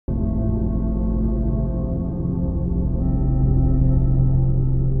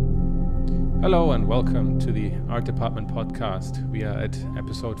Hello and welcome to the Art Department podcast. We are at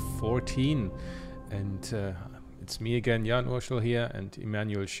episode 14 and it's me again, Urschel here, and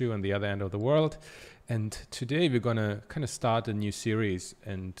Emmanuel Shiu on the other end of the world. And today we're going to kind of start a new series,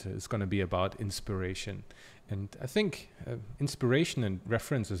 and it's going to be about inspiration. And I think inspiration and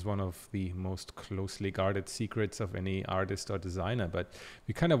reference is one of the most closely guarded secrets of any artist or designer, but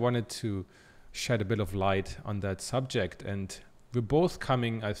we kind of wanted to shed a bit of light on that subject. And we're both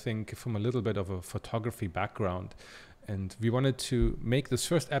coming, I think, from a little bit of a photography background. And we wanted to make this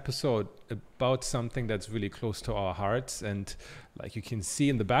first episode about something that's really close to our hearts. And like you can see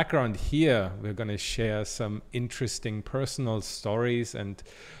in the background here, we're going to share some interesting personal stories and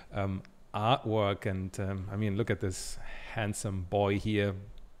artwork. And I mean, look at this handsome boy here,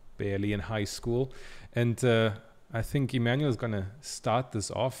 barely in high school. And I think Emmanuel is going to start this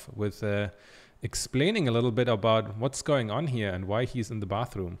off with explaining a little bit about what's going on here and why he's in the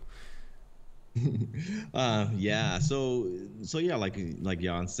bathroom. Yeah. So yeah, like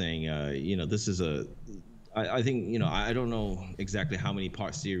Jan's saying, this is I think, I don't know exactly how many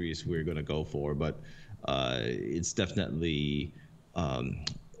part series we're going to go for, but it's definitely,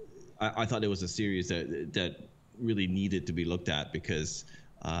 I thought it was a series that really needed to be looked at because,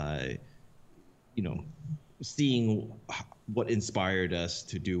 seeing what inspired us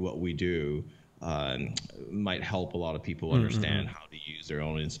to do what we do might help a lot of people understand how to use their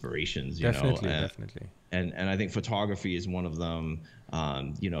own inspirations. Definitely. And I think photography is one of them.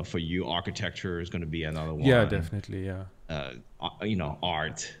 For you, architecture is going to be another one. Yeah, definitely. Yeah.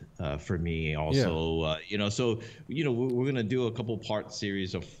 Art for me also. Yeah. We're going to do a couple part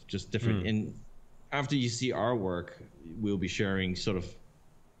series of just different. And after you see our work, we'll be sharing sort of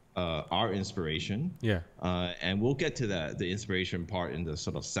our inspiration. Yeah. And we'll get to the inspiration part in the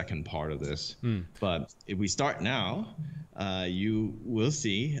sort of second part of this. But if we start now, you will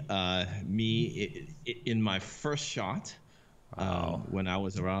see me in my first shot. Wow. When I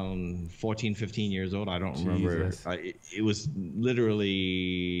was around 14, 15 years old. I don't remember. It was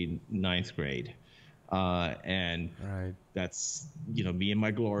literally ninth grade. And right. That's, me in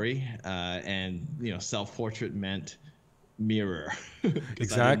my glory. And, self-portrait meant mirror.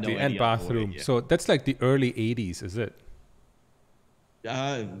 Exactly. And bathroom. So that's like the early 80s, is it?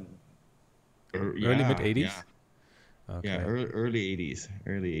 Early mid 80s? Yeah. Okay. Yeah, early 80s.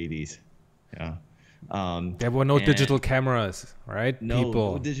 Yeah. There were no digital cameras, right?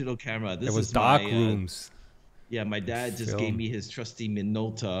 No digital camera. There was dark rooms. Yeah, my dad just gave me his trusty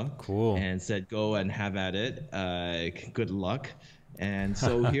Minolta. Cool. And said, go and have at it. Good luck. And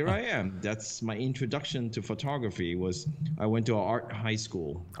so here I am. That's my introduction to photography. I went to an art high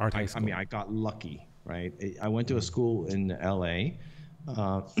school. I mean, I got lucky, right? I went to a school in LA,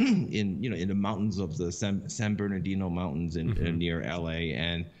 in the mountains of the San Bernardino Mountains near LA,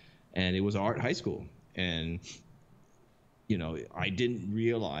 and it was an art high school. And I didn't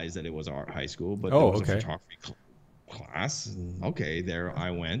realize that it was art high school, but there was a photography class. And okay, there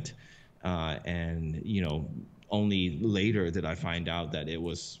I went, and only later did I find out that it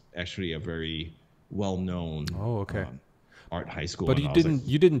was actually a very well-known art high school. But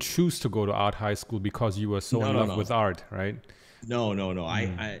you didn't choose to go to art high school because you were so in love with art, right? No.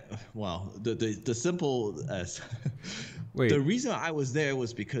 The simple the reason I was there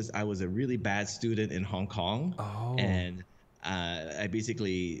was because I was a really bad student in Hong Kong. And I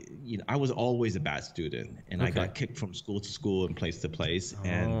basically, I was always a bad student, and I got kicked from school to school and place to place.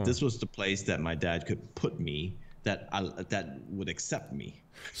 And this was the place that my dad could put me, that would accept me.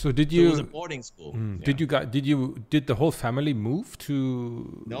 So it was a boarding school. Did the whole family move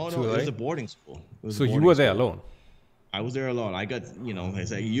to? No, it was a boarding school. So you were there alone? I was there alone. I got, they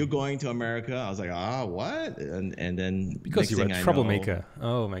say, you're going to America. I was like, what? And then because you were a troublemaker.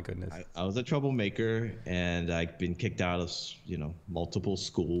 Oh my goodness. I was a troublemaker, and I've been kicked out of, multiple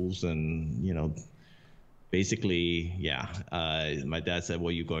schools, and, basically, my dad said,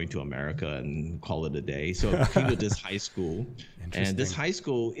 well, you're going to America, and call it a day. So I came to this high school, and this high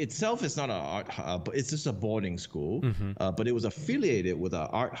school itself is not an art, but it's just a boarding school. But it was affiliated with an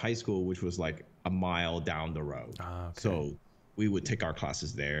art high school, which was like a mile down the road. So we would take our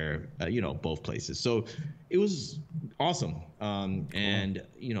classes there, both places. So it was awesome. And,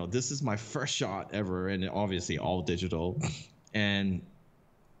 this is my first shot ever, and obviously all digital. And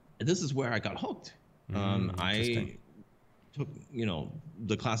this is where I got hooked. I took,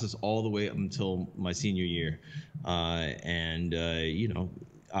 the classes all the way up until my senior year. And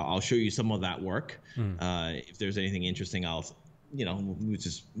I'll show you some of that work. If there's anything interesting, we'll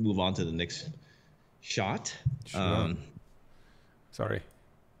just move on to the next shot. Sure. Sorry.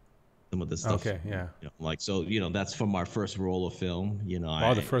 some of the stuff. Okay, yeah. Like, so, that's from our first roll of film.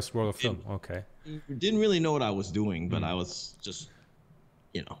 Wow, the first roll of film. Okay. Didn't really know what I was doing, but Mm. I was just,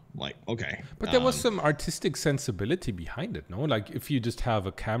 like, okay. But there was some artistic sensibility behind it, no? Like if you just have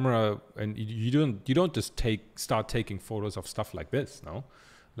a camera and you don't just start taking photos of stuff like this, no?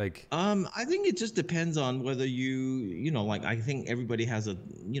 Like I think it just depends on whether like, I think everybody has a,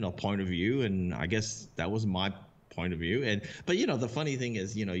 point of view, and I guess that was my point of view. But the funny thing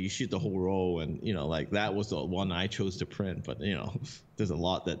is, you shoot the whole roll, and like that was the one I chose to print. But there's a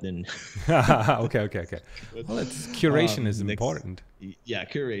lot that didn't. Okay. Well, it's curation is important. Yeah,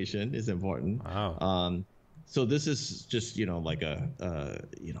 curation is important. Wow. So this is just like a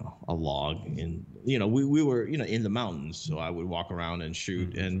log, and we were in the mountains, so I would walk around and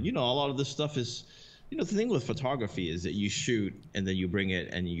shoot, and a lot of this stuff is, the thing with photography is that you shoot and then you bring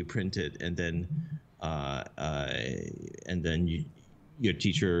it and you print it, and then your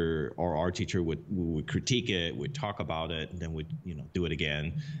teacher or our teacher would critique it, would talk about it, and then would do it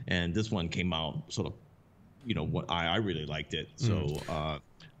again. And this one came out sort of what I really liked it. So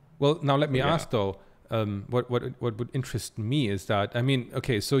well, now let me ask though. What would interest me is that, I mean,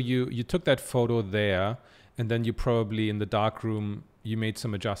 okay, so you took that photo there, and then you probably in the dark room you made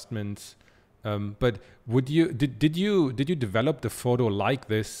some adjustments. But did you develop the photo like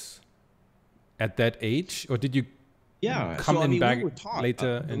this at that age, or did you come in back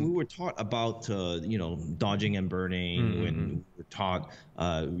later? We were taught about dodging and burning. When we were taught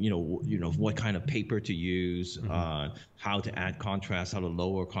what kind of paper to use, how to add contrast, how to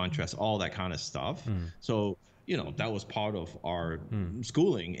lower contrast, all that kind of stuff. So that was part of our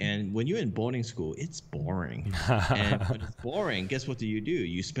schooling. And when you're in boarding school, it's boring. And when it's boring, guess what do?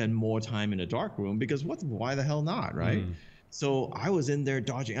 You spend more time in a dark room, because why the hell not, right? So I was in there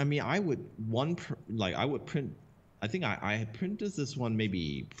dodging. I mean, I would print. I think I printed this one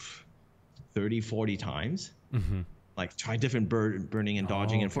maybe 30, 40 times. Like try different burning and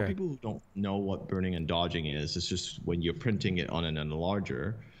dodging. And for people who don't know what burning and dodging is, it's just when you're printing it on an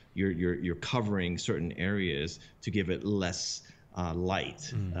enlarger, you're covering certain areas to give it less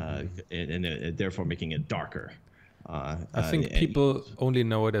light, and therefore making it darker. I think people only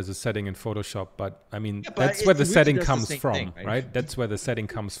know it as a setting in Photoshop, but I mean, that's where the setting comes from, right? That's where the setting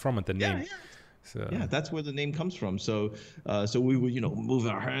comes from and the name. So. Yeah, that's where the name comes from. So we would move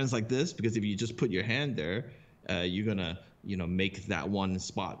our hands like this, because if you just put your hand there, you're gonna make that one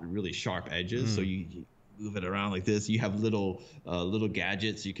spot really sharp edges. So you move it around like this. You have little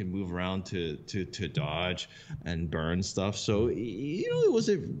gadgets you can move around to dodge and burn stuff. So it was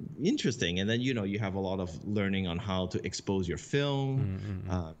interesting. And then you have a lot of learning on how to expose your film.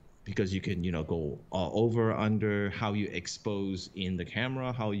 Because you can, go over, under, how you expose in the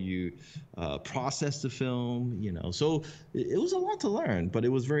camera, how you process the film, So it was a lot to learn, but it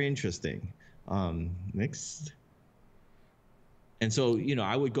was very interesting. Next. And so,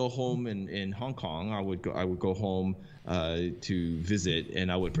 I would go home in Hong Kong. I would go home to visit,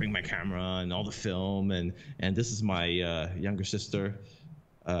 and I would bring my camera and all the film. And this is my younger sister,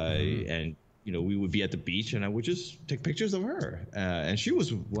 and we would be at the beach, and I would just take pictures of her. And she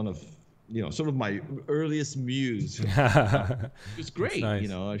was one of, sort of my earliest muse. It was great.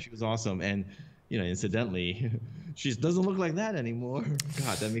 Nice. She was awesome. And, incidentally, she doesn't look like that anymore.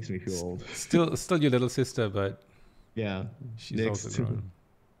 God, that makes me feel old. Still your little sister, but yeah, she's also grown.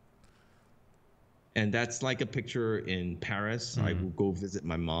 And that's like a picture in Paris. I will go visit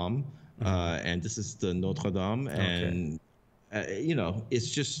my mom. And this is the Notre Dame. And, it's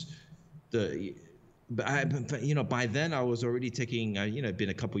just, but by then I was already taking, it'd been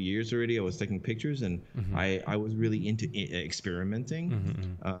a couple years already. I was taking pictures, and I was really into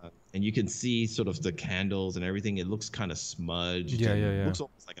experimenting. And you can see sort of the candles and everything. It looks kind of smudged. It looks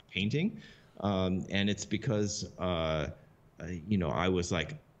almost like a painting. And it's because, I was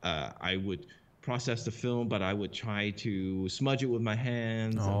like, I would process the film, but I would try to smudge it with my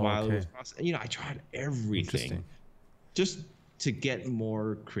hands while it was processing. I tried everything. Just to get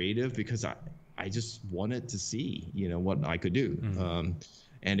more creative, because I just wanted to see, what I could do.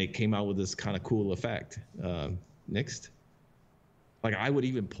 And it came out with this kind of cool effect. Next. Like I would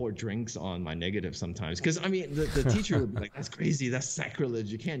even pour drinks on my negative sometimes. Because, I mean, the teacher would be like, that's crazy. That's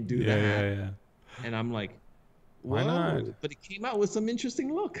sacrilege. You can't do that. Yeah. And I'm like, why not? But it came out with some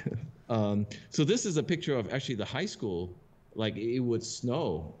interesting look. So this is a picture of actually the high school. Like it would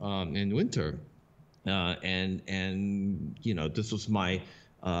snow in winter. And this was my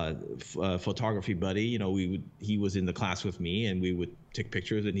photography buddy. He was in the class with me, and we would take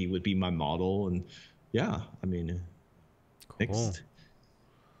pictures, and he would be my model. And yeah, I mean, cool. Next.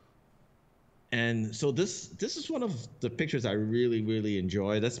 And so this is one of the pictures I really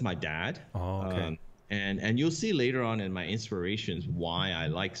enjoy. That's my dad. Oh, okay. And you'll see later on in my inspirations why I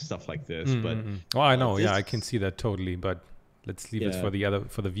like stuff like this. But Oh, I know. Yeah, I can this, see that totally. But let's leave it yeah,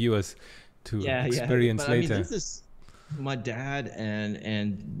 for the viewers to yeah. experience But I mean, later. this is my dad,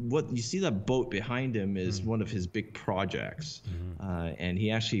 and what you see, that boat behind him is one of his big projects, and he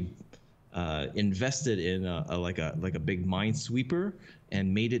actually invested in like a big minesweeper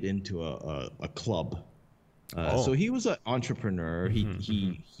and made it into a club. So he was an entrepreneur.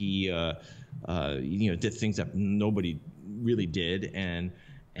 He did things that nobody really did, and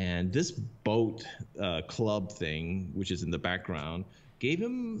this boat club thing, which is in the background, gave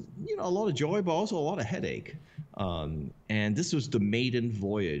him a lot of joy, but also a lot of headache. And this was the maiden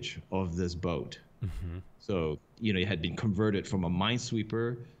voyage of this boat. So it had been converted from a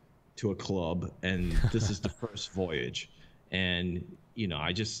minesweeper to a club, and this is the first voyage. And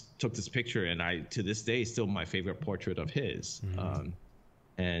I just took this picture, and to this day, still my favorite portrait of his.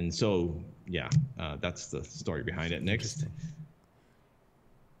 And so, that's the story behind it. Next.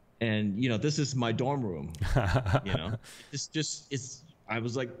 And, this is my dorm room, I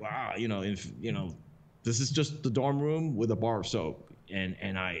was like, wow, this is just the dorm room with a bar of soap. And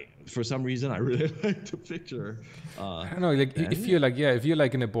for some reason, I really like the picture. I don't know, like if you're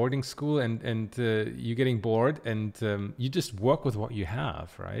like in a boarding school and you're getting bored and you just work with what you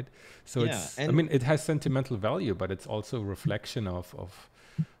have, right? So I mean, it has sentimental value, but it's also a reflection of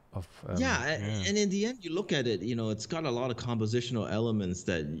and in the end, you look at it, it's got a lot of compositional elements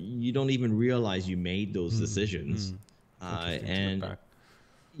that you don't even realize you made those decisions. And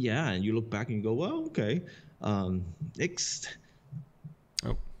and you look back and you go, well, okay, and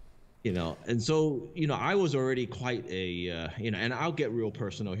so I was already quite a and I'll get real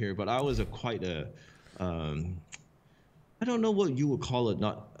personal here, but I was quite a I don't know what you would call it.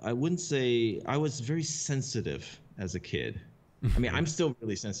 I wouldn't say I was very sensitive as a kid. I mean, I'm still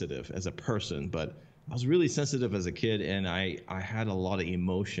really sensitive as a person, but I was really sensitive as a kid, and I had a lot of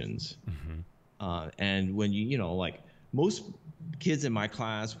emotions. And when like most kids in my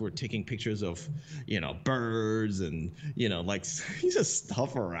class were taking pictures of, birds and, like just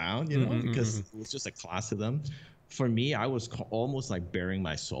stuff around, because it was just a class to them. For me, I was almost like bearing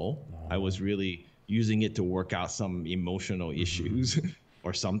my soul. I was really using it to work out some emotional issues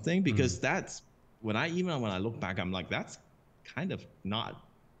or something, because that's when I look back, I'm like, that's kind of not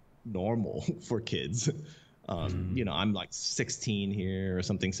normal for kids. I'm like 16 here or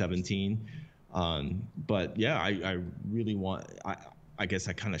something, 17. But yeah, I really I guess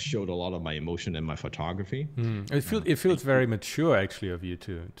I kind of showed a lot of my emotion in my photography. It feels very mature actually of you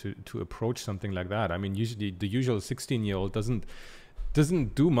to approach something like that. I mean, usually the usual 16-year-old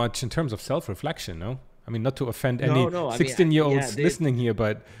doesn't do much in terms of self-reflection, no? I mean, not to offend any 16-year-olds listening here,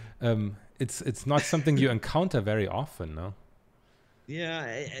 but it's not something you encounter very often, no?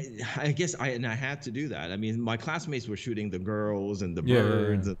 Yeah, I guess I had to do that. I mean, my classmates were shooting the girls and the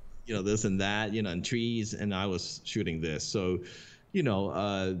birds, and this and that, and trees, and I was shooting this. So,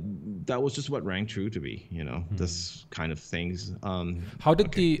 that was just what rang true to me. This kind of things. How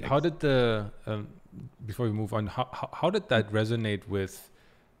did before we move on, how did that resonate with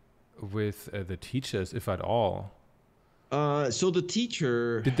the teachers, if at all? So the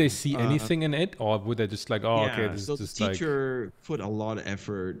teacher, did they see anything in it, or were they just like, okay, this so is just the teacher put a lot of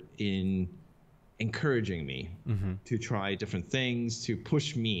effort in encouraging me to try different things, to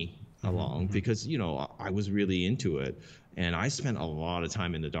push me along, because I was really into it, and I spent a lot of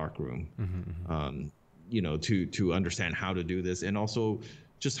time in the dark room, to understand how to do this, and also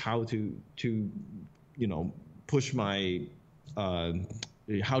just how to push my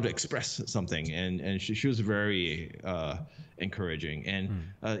how to express something, and she was very encouraging. And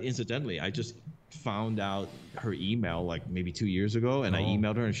incidentally, I just found out her email like maybe 2 years ago, and I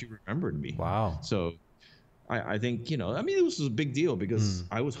emailed her, and she remembered me. Wow. So I think I mean, it was a big deal, because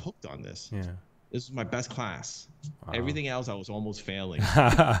I was hooked on this. This was my best class. Wow. Everything else I was almost failing.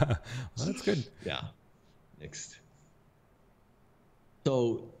 Well, that's good. Yeah. Next.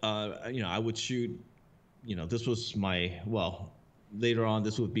 So I would shoot, this was later on,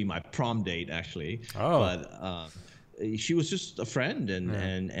 this would be my prom date, actually. But she was just a friend,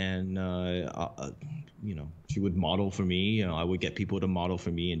 and she would model for me. I would get people to model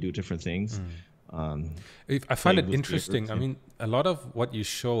for me and do different things. I find it interesting. I mean, a lot of what you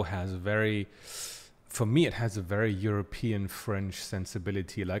show has for me, it has a very European French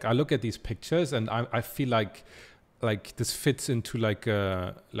sensibility. Like I look at these pictures and I feel like this fits into like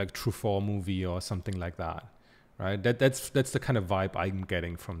a Truffaut movie or something like that. Right, that's the kind of vibe I'm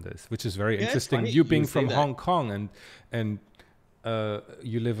getting from this, which is very interesting. You being from Hong Kong and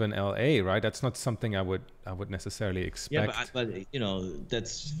you live in LA, right? That's not something I would necessarily Yeah, expect. but you know,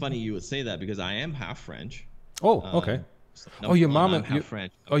 that's funny you would say that because I am half French. Oh, Uh, okay. so Oh, number one, I'm half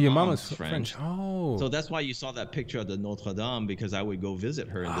French. oh, My your mom is mom's French. French. Oh. So that's why you saw that picture of the Notre Dame because I would go visit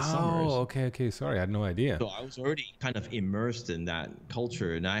her in the Oh, summers. okay, okay. Sorry, I had no idea. So I was already kind of immersed in that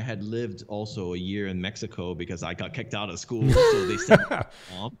culture, and I had lived also a year in Mexico because I got kicked out of school, so they sent me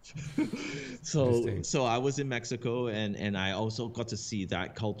home. Interesting. So I was in Mexico, and I also got to see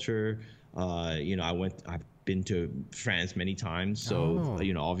that culture. You know, I've been to France many times, so Oh.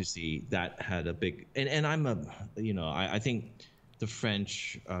 you know, obviously that had a big and I'm a you know, I think the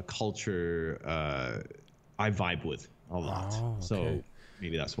French culture I vibe with a lot, Oh, okay. so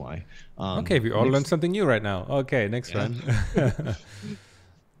maybe that's why. Okay, we all learned Next, something new right now. Okay, next yeah.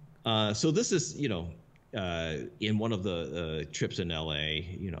 one. So this is, you know, in one of the trips in LA,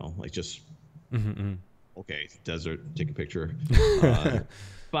 you know, like just okay, desert, take a picture.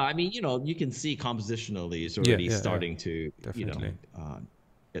 But I mean, you know, you can see compositionally it's Yeah, already yeah, yeah. starting to, you know, Definitely.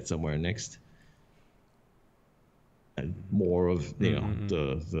 get somewhere next. And more of, you know,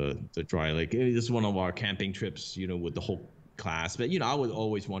 the dry lake. This is one of our camping trips, you know, with the whole class. But you know, I would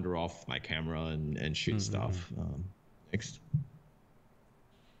always wander off my camera and shoot stuff. Next.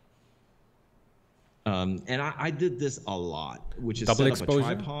 And I did this a lot, which is Double set up a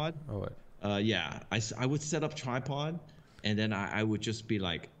exposure? tripod. Oh, what? Yeah, I would set up tripod, and then I would just be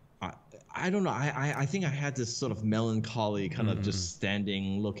like, I don't know. I think I had this sort of melancholy kind of just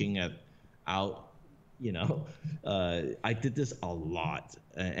standing, looking out. You know, I did this a lot,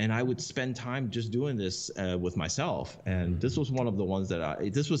 and I would spend time just doing this with myself. And this was one of the ones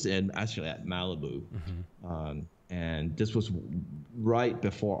that this was actually at Malibu, and this was right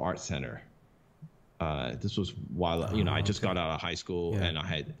before Art Center. This was while you know I just got out of high school, Yeah. and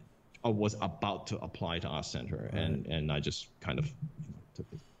I was about to apply to Art Center, and I just kind of took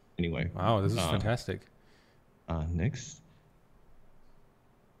it anyway. Wow, this is fantastic. Next.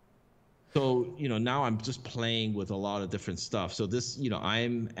 So, you know, now I'm just playing with a lot of different stuff. So this, you know,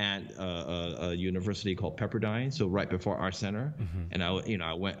 I'm at a university called Pepperdine, so right before Art Center, and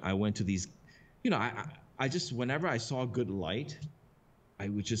I went to these, you know, I just whenever I saw good light, I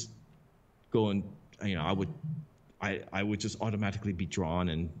would just go and, you know, I would just automatically be drawn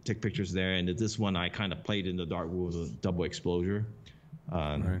and take pictures there. And this one I kind of played in the dark with a double exposure.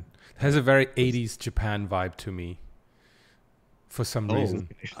 Right. It has a very 80s Japan vibe to me. For some reason,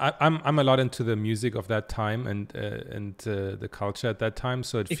 okay. I'm a lot into the music of that time and the culture at that time,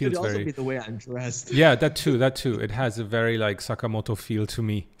 so it feels could also very. be the way I'm dressed. Yeah, that too. It has a very like Sakamoto feel to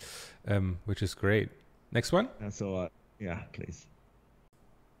me, which is great. Next one. So yeah, please.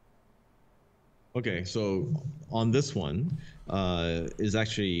 Okay, so on this one is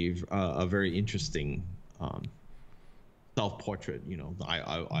actually a very interesting self-portrait. You know,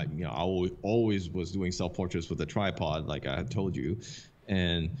 I you know I always was doing self-portraits with a tripod, like I had told you,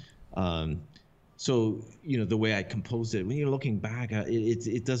 and so you know the way I composed it. When you're looking back,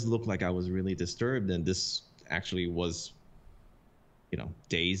 it does look like I was really disturbed, and this actually was, you know,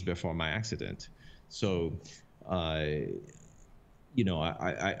 days before my accident. So, you know,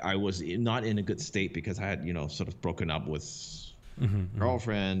 I was not in a good state because I had, you know, sort of broken up with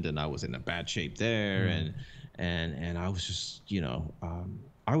girlfriend, and I was in a bad shape there, and I was just, you know,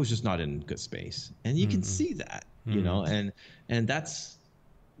 I was just not in good space, and you can see that, you know, and that's,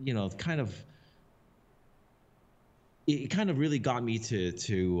 you know, kind of, it kind of really got me to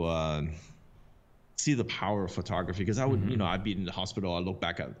see the power of photography, because I would, you know, I'd be in the hospital, I'd look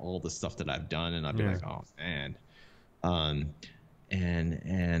back at all the stuff that I've done, and I'd be like, oh man,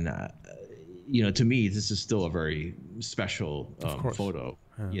 you know, to me, this is still a very special photo,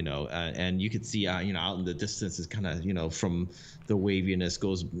 you know, and you could see, you know, out in the distance is kind of, you know, from the waviness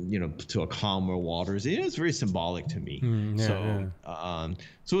goes, you know, to a calmer waters. It is very symbolic to me.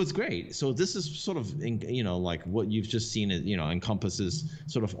 So it's great. So this is sort of, you know, like what you've just seen, it, you know, encompasses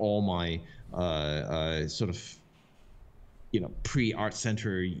sort of all my sort of, you know, pre-Art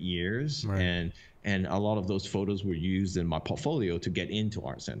Center years, and a lot of those photos were used in my portfolio to get into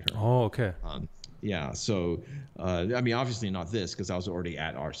Art Center. Oh, okay. Yeah, so I mean, obviously not this, because I was already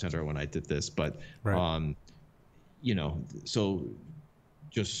at Art Center when I did this, but you know, so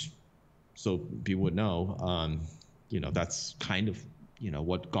just so people would know, you know, that's kind of, you know,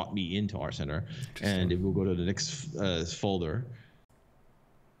 what got me into Art Center. And if we'll go to the next folder.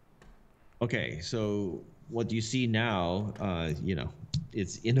 Okay, so what you see now, you know,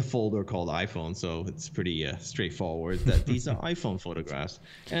 it's in a folder called iPhone, so it's pretty straightforward that these are iPhone photographs.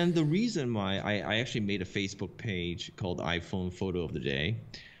 And the reason why I actually made a Facebook page called iPhone Photo of the Day,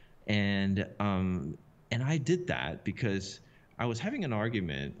 and I did that because I was having an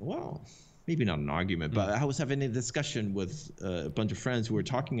argument. Well, maybe not an argument, but I was having a discussion with a bunch of friends who were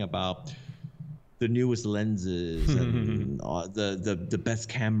talking about the newest lenses and the best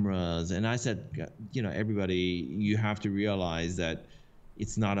cameras. And I said, everybody, you have to realize that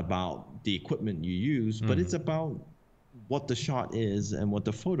it's not about the equipment you use, but it's about what the shot is and what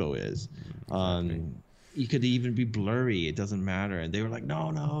the photo is. Exactly. You could even be blurry. It doesn't matter. And they were like, no,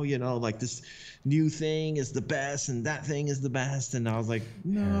 like this new thing is the best and that thing is the best. And I was like,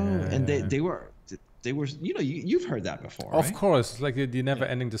 no. And they were, you've heard that before, Of right? course, like the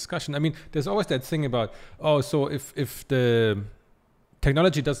never-ending discussion. I mean, there's always that thing about, so if the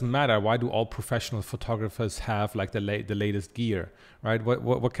technology doesn't matter, why do all professional photographers have like the latest gear, right?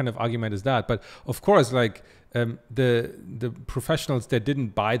 What kind of argument is that? But of course, like the professionals, they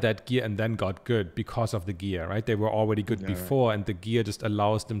didn't buy that gear and then got good because of the gear, right? They were already good before, right. And the gear just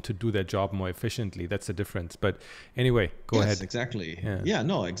allows them to do their job more efficiently. That's the difference. But anyway, go ahead. Exactly. Yeah,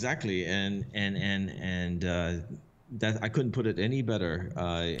 no, exactly. And that I couldn't put it any better.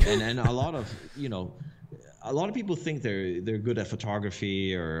 And a lot of a lot of people think they're good at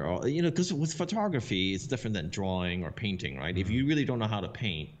photography or because with photography it's different than drawing or painting, right? If you really don't know how to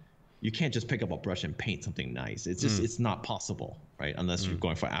paint, you can't just pick up a brush and paint something nice. It's just it's not possible, right? Unless you're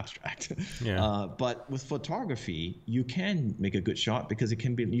going for abstract. But with photography, you can make a good shot because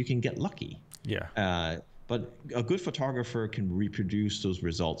you can get lucky. But a good photographer can reproduce those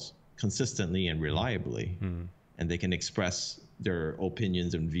results consistently and reliably, and they can express their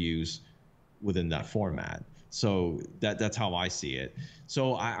opinions and views within that format. So that's how I see it.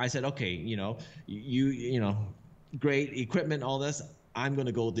 So I said, okay, great equipment, all this. I'm going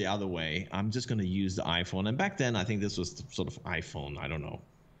to go the other way. I'm just going to use the iPhone. And back then, I think this was sort of iPhone, I don't know,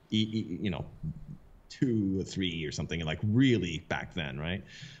 2 or 3 or something, like really back then, right?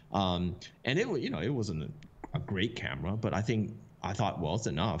 And it wasn't a great camera, but I thought, well, it's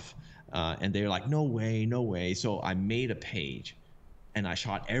enough. And they're like, no way. So I made a page. And I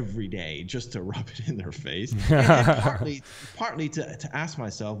shot every day just to rub it in their face, and partly to ask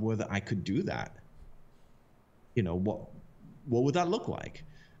myself whether I could do that. What would that look like?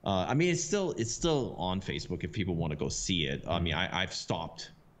 I mean, it's still on Facebook if people want to go see it. I mean, I've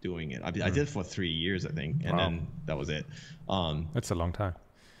stopped doing it. I did it for 3 years, I think, and then that was it. That's a long time.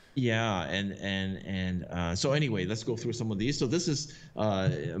 Yeah, and so anyway, let's go through some of these. So this is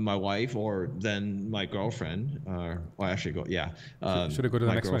my wife, or then my girlfriend. Should I go to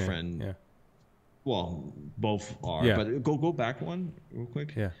the next girlfriend, one? Yeah. Well, both are. Yeah. But go back one real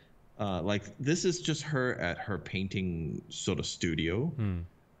quick. Yeah. Like this is just her at her painting sort of studio,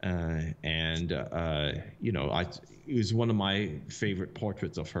 and it was one of my favorite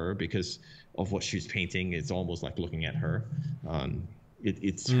portraits of her because of what she's painting. It's almost like looking at her.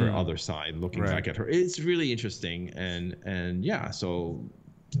 It's her other side looking back at her. It's really interesting, and yeah, so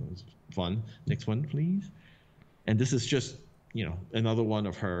it was fun. Next one, please. And this is just another one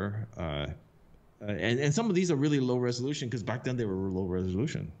of her. And some of these are really low resolution because back then they were low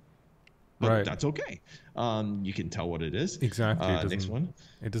resolution. But that's okay. You can tell what it is. Exactly. Next one.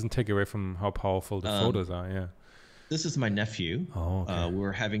 It doesn't take away from how powerful the photos are. Yeah. This is my nephew. Oh, okay. We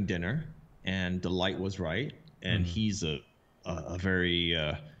were having dinner, and the light was right, and he's a very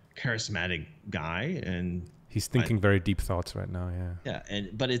charismatic guy, and he's thinking very deep thoughts right now.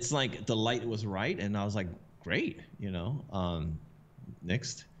 But it's like the light was right, and I was like, great.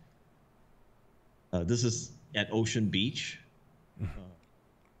 Next. This is at Ocean Beach.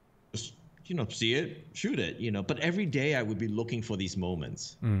 Just see it, shoot it. But every day I would be looking for these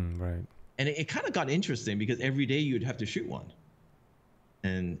moments. Right. And it kind of got interesting because every day you'd have to shoot one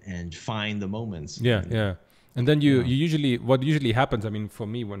and find the moments. Yeah. And then you usually, what usually happens, I mean, for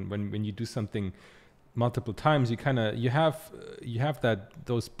me, when you do something multiple times, you have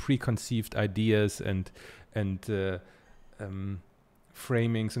those preconceived ideas and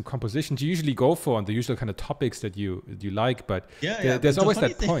framings and compositions you usually go for on the usual kind of topics that you like, but there's always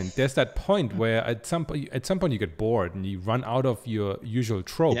that point. There's that point where at some point you get bored and you run out of your usual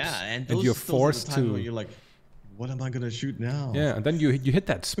tropes, and you're forced to. Where you're like, what am I going to shoot now? Yeah, and then you hit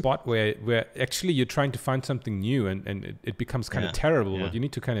that spot where actually you're trying to find something new, and it becomes kind of terrible. But you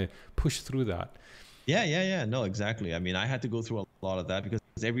need to kind of push through that. Yeah. No, exactly. I mean, I had to go through a lot of that because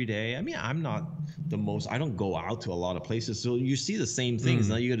every day, I mean, I don't go out to a lot of places. So you see the same things.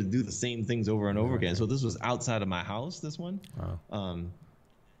 Now you got to do the same things over and over again. So this was outside of my house, this one. Wow.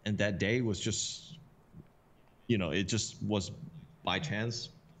 And that day was just, it just was by chance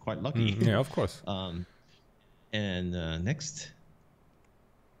quite lucky. Yeah, of course. And next.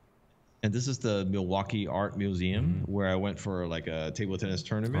 And this is the Milwaukee Art Museum where I went for like a table tennis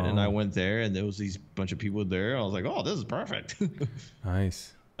tournament, and I went there, and there was these bunch of people there. I was like, oh, this is perfect.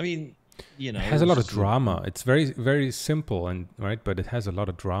 Nice. I mean, you know, It has a lot of drama. It's very, very simple and right, but it has a lot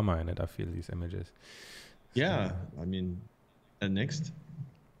of drama in it. I feel these images. Yeah, so, I mean, and next.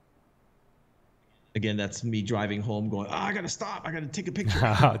 Again, that's me driving home, going, oh, I gotta stop. I gotta take a picture.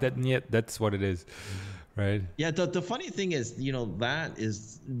 That's what it is. Right. Yeah. The funny thing is, you know, that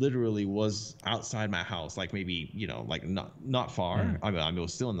is literally was outside my house, like maybe, you know, like not far. I mean, I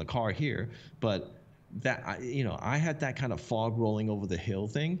was still in the car here, but that, you know, I had that kind of fog rolling over the hill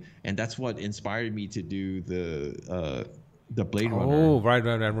thing, and that's what inspired me to do the Blade Runner. Oh, right.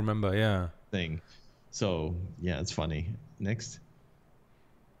 I remember. Yeah. Thing. So yeah, it's funny. Next.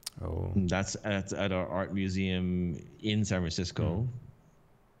 Oh. That's at our art museum in San Francisco.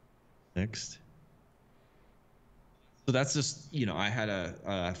 Next. So that's just, you know, I had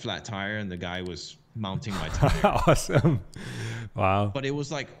a flat tire and the guy was mounting my tire. Awesome. Wow. But it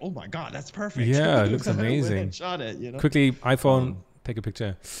was like, oh my God, that's perfect. Yeah, it looks amazing. Shot it, you know? Quickly, iPhone, take a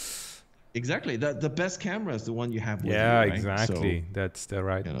picture. Exactly. The best camera is the one you have with you, right? Exactly. So, that's the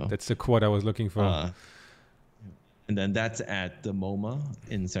right, you know, that's the quote I was looking for. And then that's at the MoMA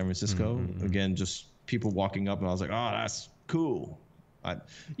in San Francisco. Again, just people walking up, and I was like, oh, that's cool.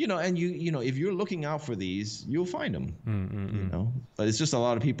 You know, and you know, if you're looking out for these, you'll find them. You know, but it's just a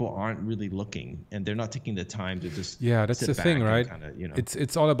lot of people aren't really looking, and they're not taking the time to just that's the thing, right? Kinda, you know,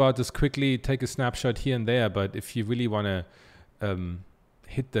 it's all about just quickly take a snapshot here and there. But if you really want to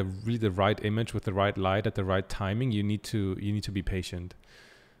hit the right image with the right light at the right timing, you need to be patient.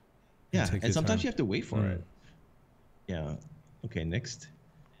 Yeah, and sometimes you have to wait for it. Yeah. Okay. Next.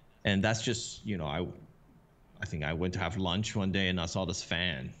 And that's just, you know, I think I went to have lunch one day and I saw this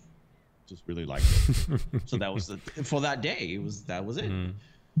fan. Just really liked it. So that was for that day. That was it.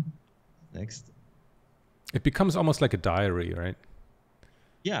 Next. It becomes almost like a diary, right?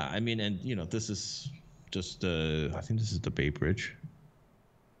 Yeah. I mean, and you know, this is just I think this is the Bay Bridge.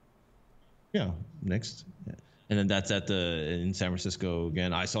 Yeah. Next. Yeah. And then that's in San Francisco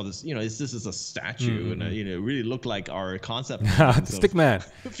again. I saw this, you know, this is a statue, and you know, it really looked like our concept. Stick man.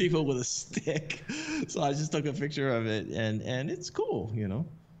 People with a stick. So I just took a picture of it, and it's cool, you know.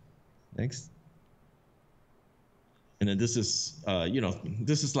 Next. And then this is, you know,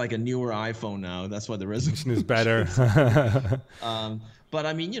 this is like a newer iPhone now. That's why the resolution is better. But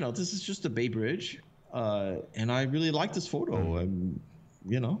I mean, you know, this is just the Bay Bridge, and I really like this photo.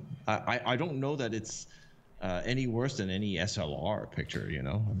 You know, I don't know that it's any worse than any SLR picture, you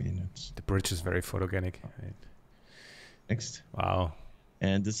know. I mean, the bridge is very photogenic. Right? Next. Wow.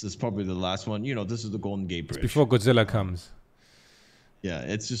 And this is probably the last one. You know, this is the Golden Gate Bridge. It's before Godzilla comes. Yeah,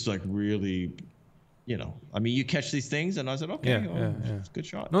 it's just like really, you know. I mean, you catch these things, and I said, okay, it's a good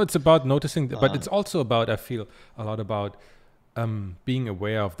shot. No, it's about noticing, but it's also about, I feel, a lot about being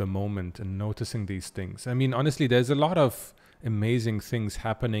aware of the moment and noticing these things. I mean, honestly, there's a lot of amazing things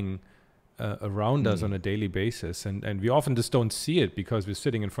happening around us on a daily basis, and we often just don't see it because we're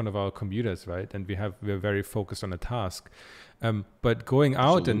sitting in front of our computers, right? And we're very focused on a task. But going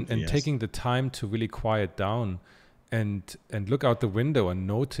out and taking the time to really quiet down and look out the window and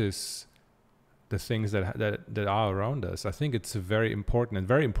notice the things that are around us, I think it's a very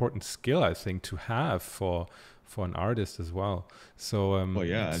important skill, I think, to have for an artist as well. So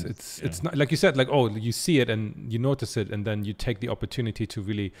it's not like you said, like, oh, you see it and you notice it, and then you take the opportunity to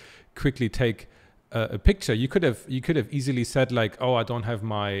really quickly take a picture. You could have easily said like, oh, I don't have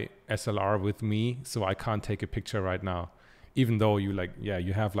my SLR with me, so I can't take a picture right now, even though you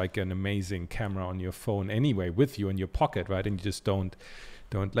have like an amazing camera on your phone anyway with you in your pocket, right? And you just don't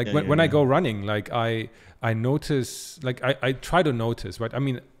like when I go running, like I notice, like I try to notice, right? I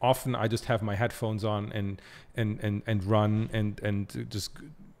mean, often I just have my headphones on and run and just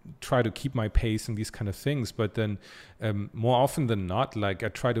try to keep my pace and these kind of things. But then more often than not, like I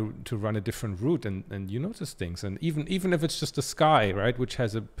try to run a different route, and you notice things. And even if it's just the sky, right, which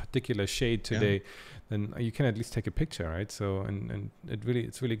has a particular shade today, then you can at least take a picture, right? So and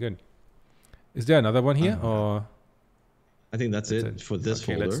it's really good. Is there another one here or? I think that's it for this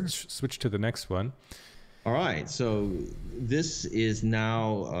folder. Let's switch to the next one. All right. So this is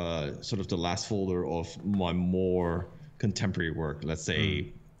now sort of the last folder of my more contemporary work, let's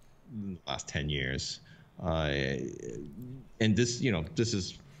say the last 10 years. And this, you know, this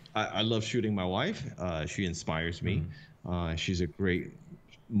is, I love shooting my wife. She inspires me. She's a great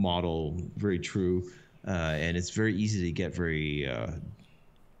model, very true. And it's very easy to get very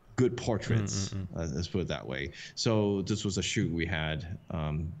good portraits, let's put it that way. So this was a shoot we had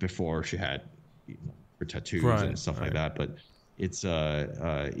before she had her tattoos and stuff like that. But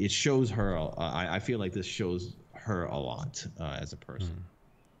it shows her. I feel like this shows her a lot as a person.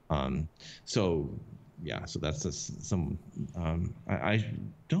 So yeah, so that's just some. I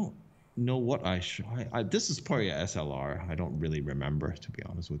don't know what this is probably a SLR. I don't really remember, to be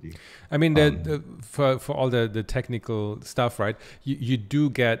honest with you. I mean, for all the technical stuff, right? You do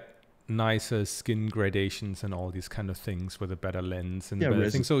get nicer skin gradations and all these kind of things with a better lens and a better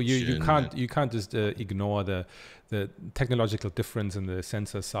thing. So you can't just ignore the technological difference in the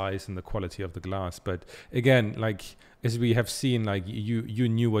sensor size and the quality of the glass. But again, like as we have seen, like you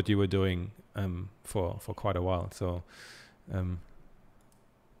knew what you were doing for quite a while. So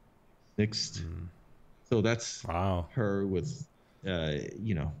next, so that's her with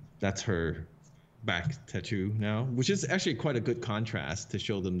that's her back tattoo now, which is actually quite a good contrast to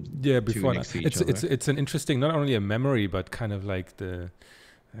show them. Yeah, before that, it's an interesting, not only a memory, but kind of like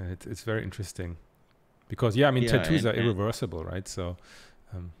it's very interesting because I mean tattoos are irreversible, right? So,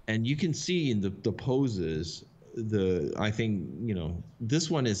 and you can see in the poses, I think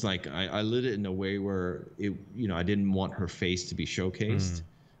this one is like I lit it in a way where I didn't want her face to be showcased,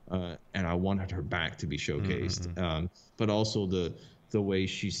 and I wanted her back to be showcased, but also the way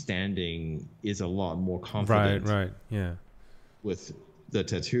she's standing is a lot more confident. Right, yeah. With the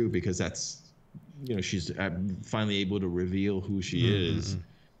tattoo, because that's, she's finally able to reveal who she is,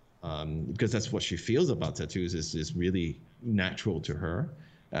 because that's what she feels about tattoos is really natural to her.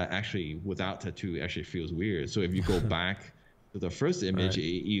 Actually, without tattoo, it actually feels weird. So if you go back to the first image,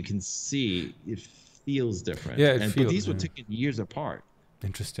 you can see it feels different. Yeah, but these were taken years apart.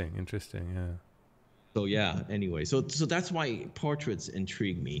 Interesting, yeah. So yeah, anyway, so that's why portraits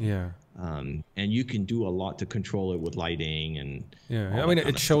intrigue me. Yeah. And you can do a lot to control it with lighting and I mean,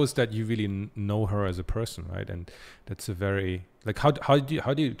 it shows that you really know her as a person, right? And that's a very like how do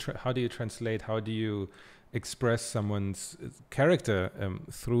you translate, how do you express someone's character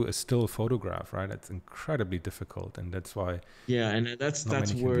through a still photograph, right? That's incredibly difficult, and that's why. Yeah, and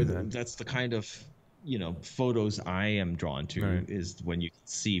that's where that's the kind of photos I am drawn to, is when you can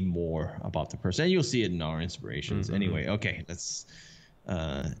see more about the person, and you'll see it in our inspirations. Anyway, okay, let's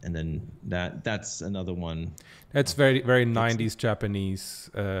and then that's another one. That's very 90s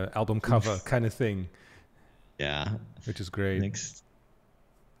Japanese album cover kind of thing. Yeah, which is great. Next.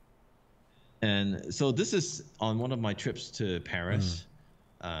 And so this is on one of my trips to Paris,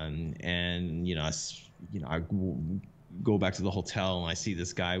 and I go back to the hotel and I see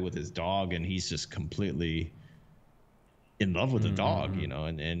this guy with his dog, and he's just completely in love with the dog,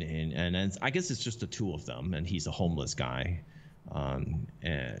 and I guess it's just the two of them, and he's a homeless guy, and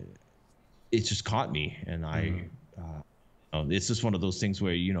it just caught me, and it's just one of those things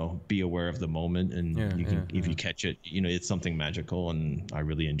where be aware of the moment, and if you catch it, it's something magical, and I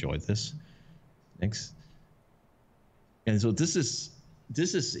really enjoyed this. Thanks. And so this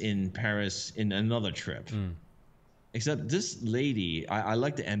is in Paris in another trip. Except this lady, I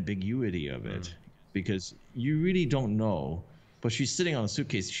like the ambiguity of it, because you really don't know, but she's sitting on a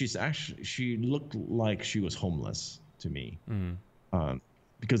suitcase. She looked like she was homeless to me,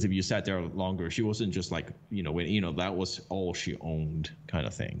 because if you sat there longer, she wasn't just like that was all she owned kind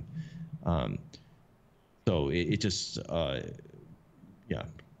of thing. So it just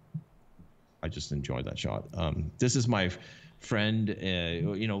I just enjoyed that shot. This is my friend,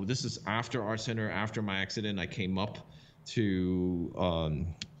 this is after Art Center, after my accident. I came up to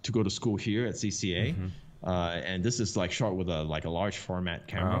go to school here at CCA, and this is like shot with a large format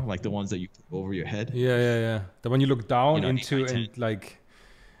camera, like the ones that you put over your head. Yeah. The one you look down into, and like,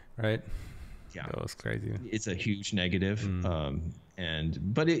 right? Yeah, that was crazy. It's a huge negative,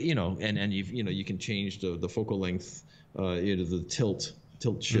 but it, and you can change the focal length, the tilt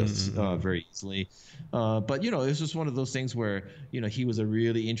shifts very easily, but it's just one of those things where he was a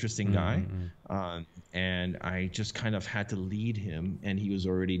really interesting guy, and I just kind of had to lead him, and he was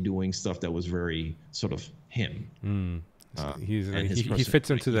already doing stuff that was very sort of him. He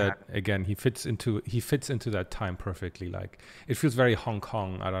fits into that again. He fits into that time perfectly. Like, it feels very Hong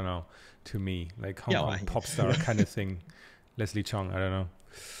Kong. I don't know, to me, like Hong Kong pop star kind of thing. Leslie Chong. I don't know.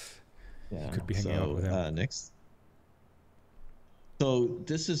 Yeah, could be hanging out with him. Next. So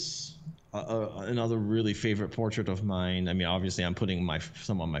this is another really favorite portrait of mine. I mean, obviously, I'm putting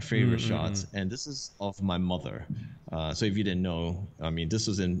some of my favorite shots, and this is of my mother. So if you didn't know, I mean, this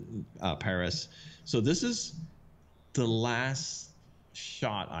was in Paris. So this is the last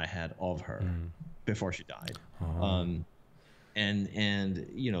shot I had of her before she died. And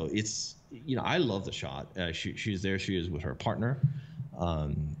it's I love the shot. She's there. She is with her partner.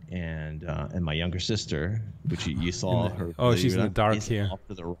 And my younger sister, which you saw her. She's in the dark here. Off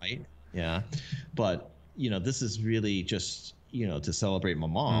to the right. Yeah. But, this is really just, to celebrate my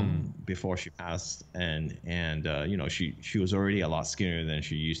mom before she passed, and she was already a lot skinnier than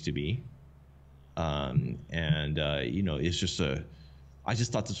she used to be. It's just I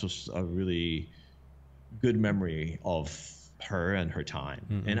just thought this was a really good memory of her and her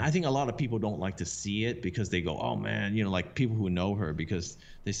time. And I think a lot of people don't like to see it because they go, oh man, like people who know her, because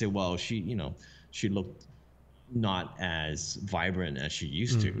they say, well, she looked not as vibrant as she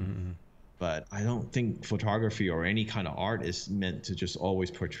used to. But I don't think photography or any kind of art is meant to just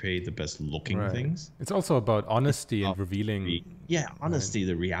always portray the best looking things. It's also about honesty and revealing. Honesty,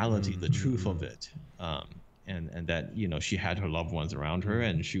 the reality, the truth of it. And that, she had her loved ones around her,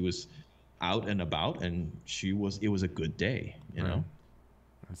 and she was out and about, and it was a good day, you know?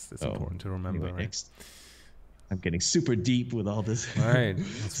 That's important to remember, anyway, right? Next, I'm getting super deep with all this. Right.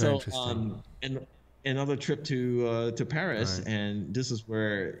 That's very interesting. And another trip to Paris, and this is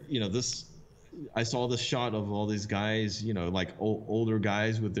where, I saw this shot of all these guys, like older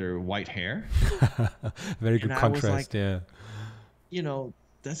guys with their white hair. Very good contrast,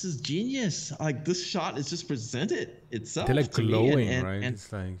 this is genius. Like, this shot is just presented itself. They're like glowing, right? And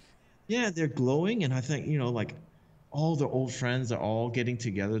it's like, they're glowing, and I think, like all the old friends are all getting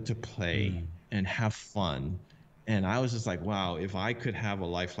together to play and have fun. And I was just like, wow, if I could have a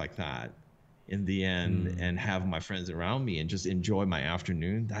life like that in the end and have my friends around me and just enjoy my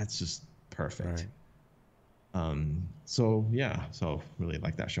afternoon, that's just perfect. So really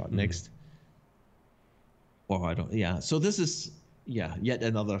like that shot. Next. So this is yet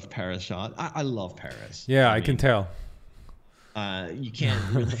another Paris shot. I love Paris. I can tell. You can't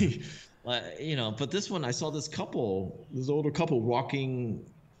really but this one, I saw this older couple walking,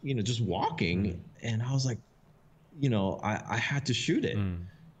 just walking, and I was like, I had to shoot it.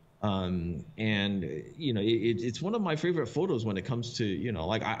 It's one of my favorite photos when it comes to,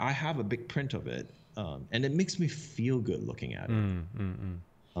 like I have a big print of it, and it makes me feel good looking at it.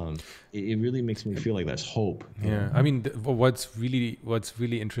 It really makes me feel like there's hope. I mean, what's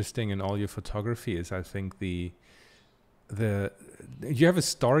really interesting in all your photography is, I think you have a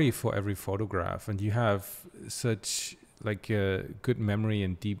story for every photograph, and you have such like a good memory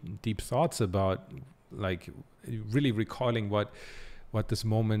and deep thoughts about, like, really recalling what this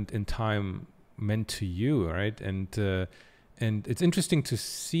moment in time meant to you, right? And it's interesting to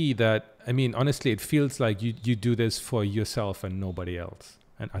see that. I mean, honestly, it feels like you do this for yourself and nobody else,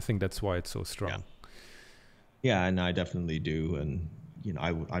 and I think that's why it's so strong. Yeah, and I definitely do. And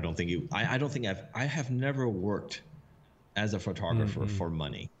I don't think I have never worked as a photographer for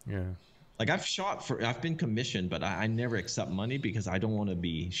money. Like, I've been commissioned, but I never accept money because I don't want to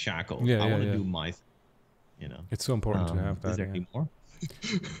be shackled. I want to do my thing, It's so important to have that. Is there any more?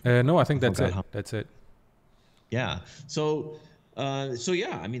 No, I think that's it. That's it. Yeah. So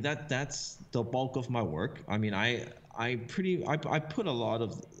I mean, that's the bulk of my work. I mean, I put a lot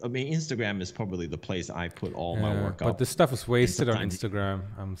of, Instagram is probably the place I put all my work up. But this stuff is wasted on Instagram,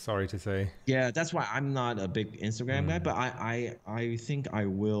 I'm sorry to say. Yeah, that's why I'm not a big Instagram guy, but I think I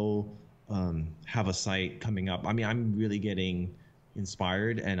will have a site coming up. I mean, I'm really getting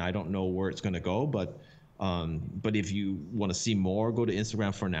inspired, and I don't know where it's going to go, but if you want to see more, go to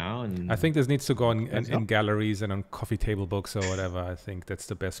Instagram for now. And I think this needs to go in galleries and on coffee table books or whatever. I think that's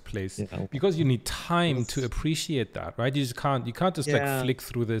the best place, because you need time to appreciate that, right? You can't just like flick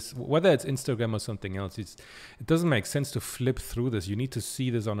through this, whether it's Instagram or something else. It doesn't make sense to flip through this. You need to see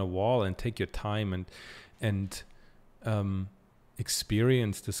this on a wall and take your time and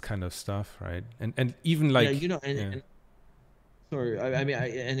experience this kind of stuff, right? And even like sorry, I mean,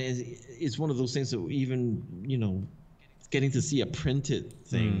 it's one of those things that even, getting to see a printed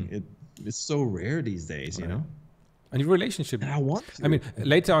thing, it's so rare these days, And your relationship. And I want to. I mean,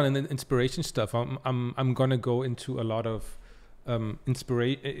 later on in the inspiration stuff, I'm gonna go into a lot of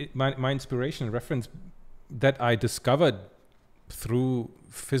my inspiration reference that I discovered through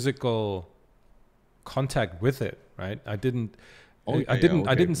physical contact with it, right? I didn't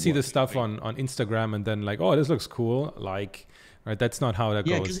see the stuff on Instagram and then like, oh, this looks cool, like. Right, that's not how that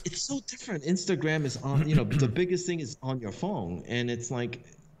goes. Yeah, because it's so different. Instagram is on, the biggest thing is on your phone, and it's like,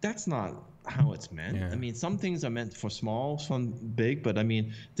 that's not how it's meant. I mean, some things are meant for small, some big, but I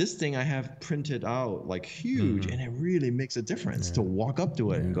mean, this thing I have printed out like huge, and it really makes a difference to walk up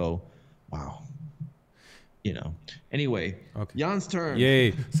to it and go, wow. Anyway, Jan's turn.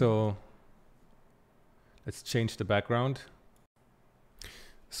 Yay. So let's change the background.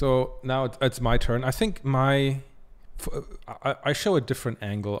 So now it's my turn. I think I show a different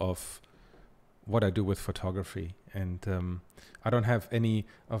angle of what I do with photography, and I don't have any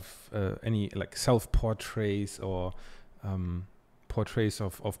like self-portraits or portraits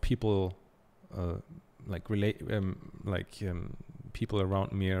of people people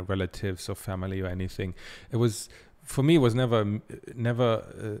around me, or relatives or family or anything. It was, for me, it was never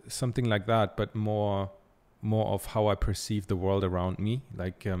something like that, but more of how I perceive the world around me.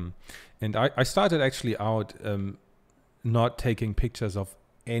 And I started actually out not taking pictures of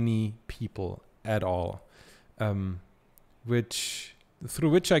any people at all, through which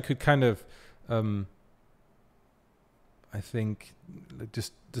I could kind of, I think,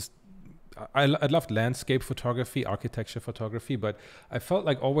 I loved landscape photography, architecture photography, but I felt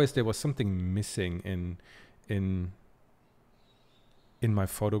like always there was something missing in my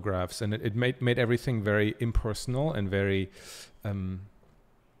photographs, and it made everything very impersonal and very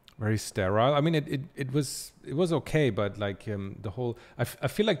sterile. I mean, it was okay, but the whole, I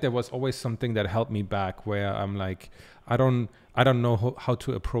feel like there was always something that held me back, where I'm like, I don't know how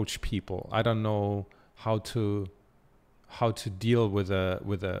to approach people. I don't know how to deal with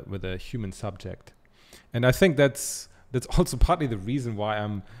a human subject. And I think that's also partly the reason why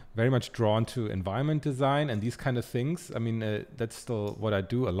I'm very much drawn to environment design and these kind of things. I mean, that's still what I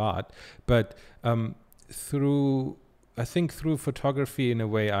do a lot, but through photography, in a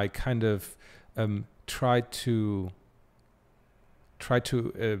way, I kind of try to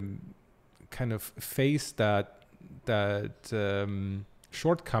kind of face that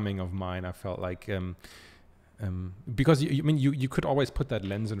shortcoming of mine. I felt like because you could always put that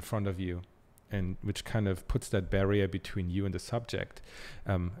lens in front of you, and which kind of puts that barrier between you and the subject,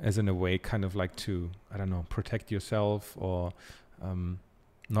 as in a way kind of like to, I don't know, protect yourself, or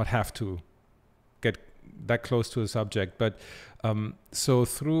not have to get that close to a subject. But so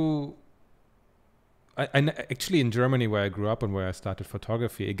through, I actually in Germany, where I grew up and where I started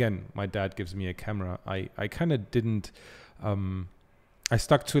photography, again, my dad gives me a camera. I kind of didn't, I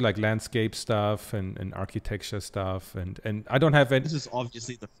stuck to like landscape stuff and architecture stuff, and I don't have any. This is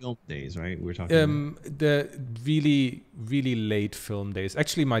obviously the film days, right? We're talking the really, really late film days.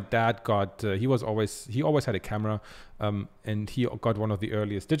 Actually, my dad got he always had a camera, and he got one of the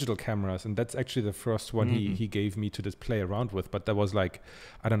earliest digital cameras, and that's actually the first one he gave me to just play around with. But that was like,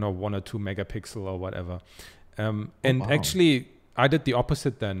 I don't know, 1 or 2 megapixel or whatever. Actually, I did the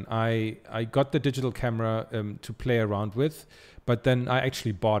opposite then. I got the digital camera to play around with, but then I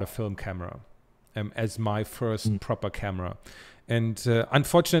actually bought a film camera as my first proper camera. And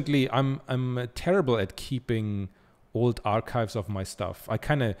unfortunately, I'm terrible at keeping old archives of my stuff. I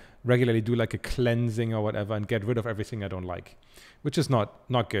kind of regularly do like a cleansing or whatever and get rid of everything I don't like, which is not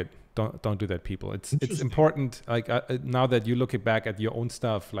good. Don't do that, people. It's important. Like now that you look back at your own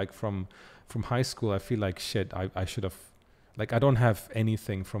stuff, like from high school, I feel like shit. I should have. Like, I don't have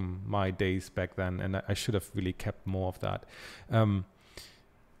anything from my days back then, and I should have really kept more of that. In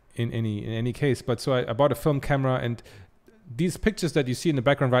any case, but so I bought a film camera, and these pictures that you see in the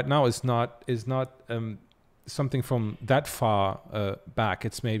background right now is not something from that far back.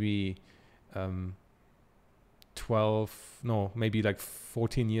 It's maybe maybe like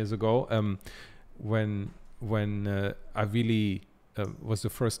 14 years ago, when I really was the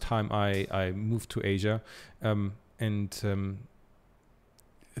first time I moved to Asia. And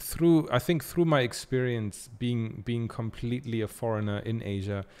through my experience being completely a foreigner in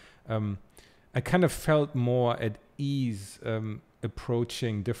Asia, I kind of felt more at ease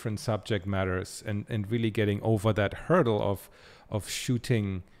approaching different subject matters and really getting over that hurdle of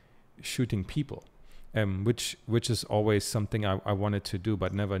shooting people, which is always something I wanted to do,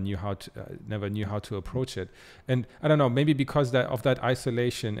 but never knew how to approach it. And I don't know, maybe because of that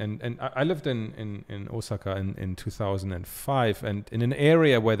isolation, and I lived in Osaka in 2005, and in an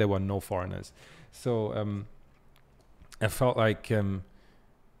area where there were no foreigners, so I felt like it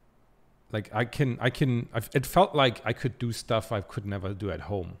felt like I could do stuff I could never do at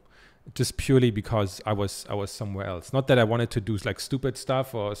home, just purely because I was somewhere else. Not that I wanted to do like stupid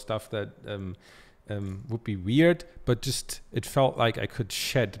stuff or stuff that would be weird, but just it felt like I could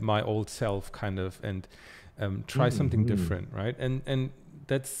shed my old self kind of and try something different, right? And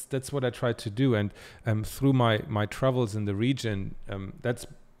that's what I tried to do. And through my travels in the region, that's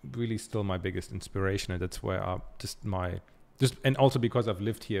really still my biggest inspiration, and that's where and also because I've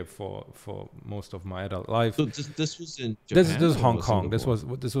lived here for most of my adult life. So this was in Japan. This is Hong Kong. This was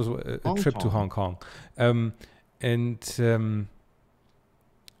a trip to Hong Kong,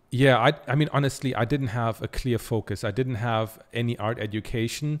 yeah, I mean, honestly, I didn't have a clear focus. I didn't have any art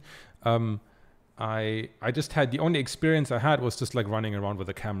education. I just had, the only experience I had was just like running around with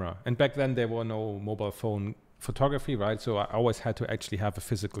a camera. And back then there were no mobile phone photography, right? So I always had to actually have a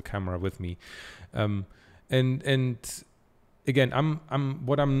physical camera with me. And again,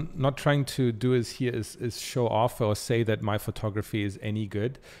 what I'm not trying to do is show off or say that my photography is any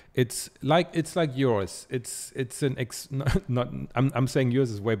good. It's like yours. It's an not I'm saying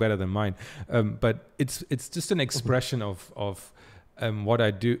yours is way better than mine. But it's just an expression of what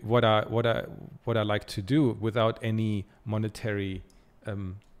I do, what I like to do without any monetary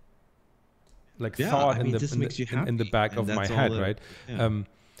thought in the back of my head, right?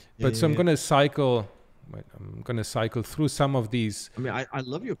 So I'm gonna cycle. I'm going to cycle through some of these. I mean, I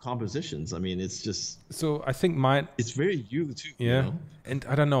love your compositions. I mean, it's just. So I think mine. It's very you too. Yeah, you know? And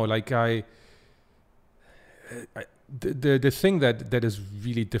I don't know, like the thing that is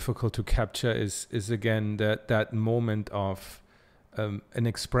really difficult to capture is again that moment of an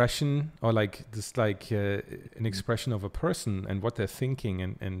expression, or like this, like an expression of a person and what they're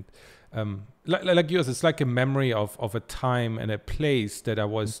thinking, and like yours, it's like a memory of a time and a place that I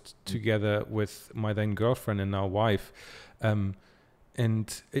was together with my then girlfriend and now wife, and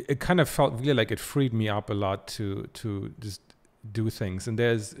it kind of felt really like it freed me up a lot to just do things. And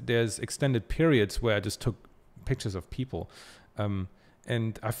there's extended periods where I just took pictures of people, and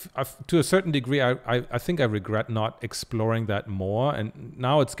I've to a certain degree I think I regret not exploring that more, and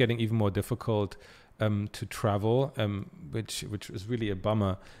now it's getting even more difficult to travel, which is really a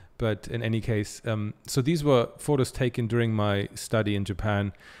bummer. But in any case, so these were photos taken during my study in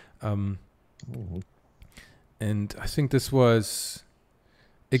Japan. And I think this was,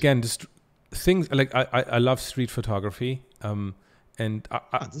 again, just things like I love street photography. And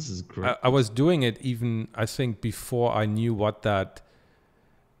this is great. I was doing it even, I think, before I knew what that,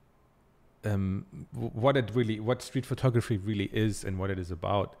 what street photography really is and what it is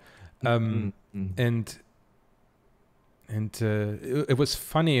about. And it was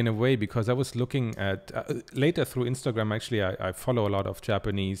funny in a way, because I was looking at later through Instagram. Actually, I follow a lot of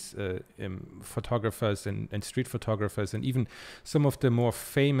Japanese photographers and street photographers, and even some of the more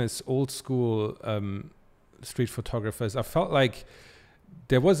famous old school street photographers. I felt like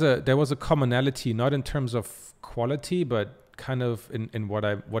there was a commonality, not in terms of quality, but kind of in what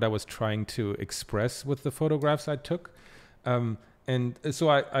I was trying to express with the photographs I took. And so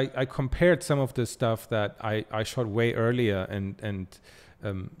I compared some of the stuff that I shot way earlier and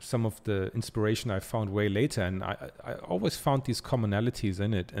some of the inspiration I found way later. And I always found these commonalities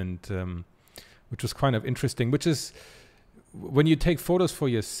in it, and which was kind of interesting, which is when you take photos for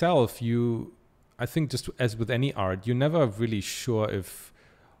yourself, I think just as with any art, you're never really sure if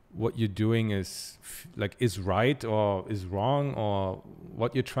what you're doing is right or is wrong, or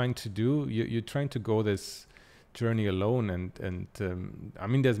what you're trying to do. You're trying to go this journey alone, and I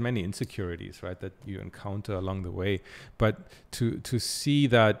mean, there's many insecurities, right, that you encounter along the way, but to see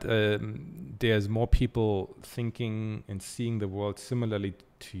that there's more people thinking and seeing the world similarly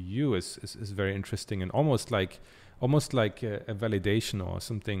to you is very interesting, and almost like a validation or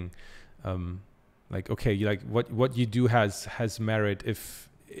something, like, okay, like what you do has merit, if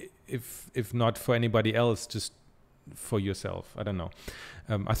not for anybody else, just for yourself. I don't know.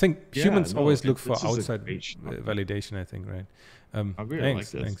 I think humans always look for outside validation, I think, right? I really like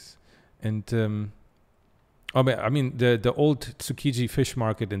this. Thanks. And I mean, the old Tsukiji fish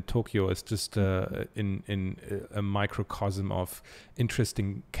market in Tokyo is just in a microcosm of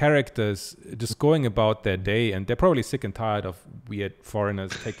interesting characters just going about their day, and they're probably sick and tired of weird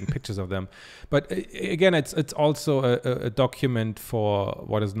foreigners taking pictures of them. But again, it's also a document for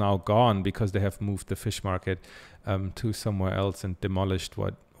what is now gone, because they have moved the fish market to somewhere else and demolished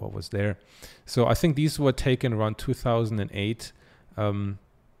what was there. So I think these were taken around 2008.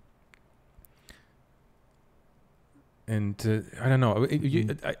 And I don't know.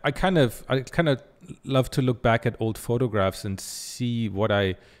 I kind of love to look back at old photographs and see what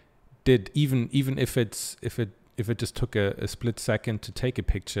I did, even if it just took a split second to take a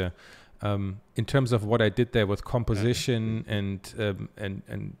picture. In terms of what I did there with composition and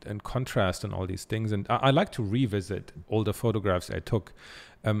contrast and all these things. And I like to revisit older photographs I took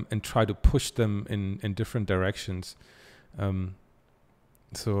and try to push them in different directions.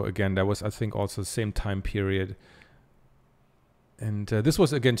 So again, that was, I think, also the same time period. And this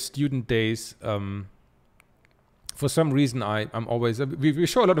was, again, student days. For some reason, I'm always... we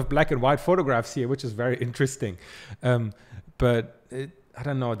show a lot of black and white photographs here, which is very interesting. But I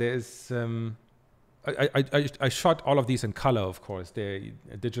don't know, there's... I shot all of these in color, of course. They're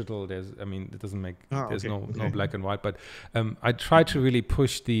digital. It doesn't make... there's no black and white. But I try to really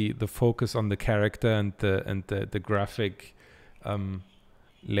push the focus on the character and the graphic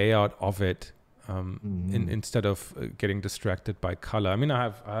layout of it. Instead of getting distracted by color. I mean,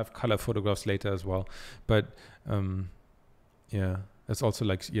 I have color photographs later as well, but yeah. That's also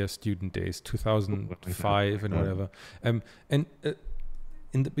like, yeah, student days, 2005 and whatever. And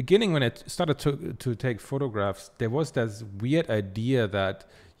in the beginning, when I started to take photographs, there was this weird idea that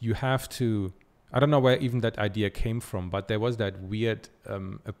you have to, I don't know where even that idea came from, but there was that weird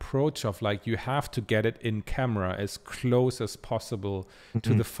approach of like, you have to get it in camera as close as possible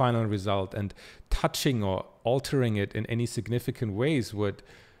to the final result, and touching or altering it in any significant ways would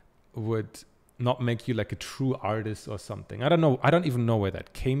not make you like a true artist or something. I don't know. I don't even know where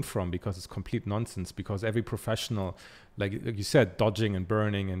that came from, because it's complete nonsense, because every professional, like you said, dodging and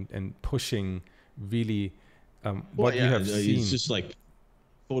burning and pushing really what you have seen. It's just like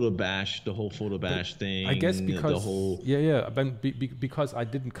the whole photo bash thing. I guess because the whole but because I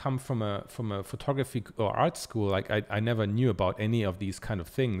didn't come from a photography or art school, like I never knew about any of these kind of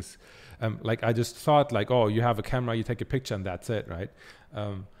things. Like I just thought like, oh, you have a camera, you take a picture and that's it, right?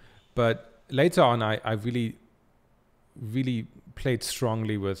 But later on, I really played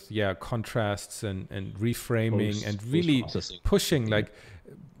strongly with contrasts and reframing and really pushing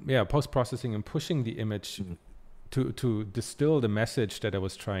post-processing and pushing the image to distill the message that I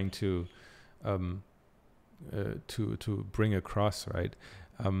was trying to bring across, right?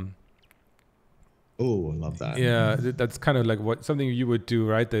 Oh, I love that. Yeah, that's kind of like something you would do,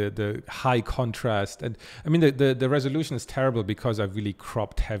 right? The high contrast, and I mean the resolution is terrible because I really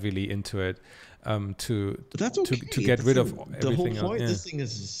cropped heavily into it to get rid of everything. The whole point of this thing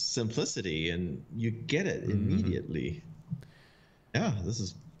is simplicity, and you get it immediately. Yeah, this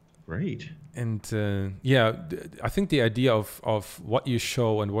is great. And I think the idea of what you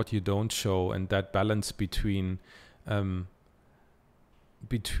show and what you don't show, and that balance between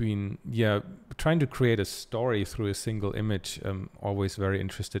trying to create a story through a single image always very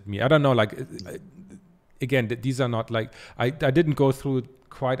interested me. I don't know, like again, these are not like I didn't go through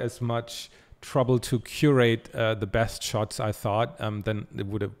quite as much trouble to curate the best shots, I thought. Then it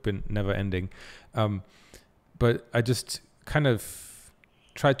would have been never ending. But I just kind of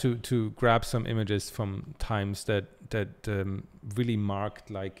tried to grab some images from times that really marked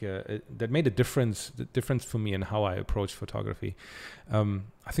that made a difference for me in how I approach photography.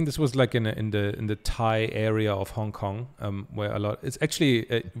 I think this was like in the Thai area of Hong Kong, where it's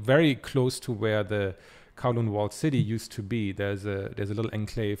actually very close to where the Kowloon Walled City used to be. There's a little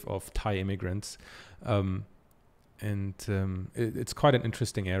enclave of Thai immigrants, and it's quite an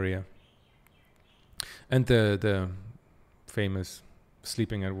interesting area. And the famous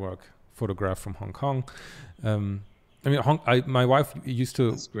sleeping at work photograph from Hong Kong. I mean, my wife used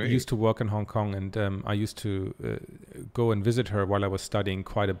to work in Hong Kong, and I used to go and visit her while I was studying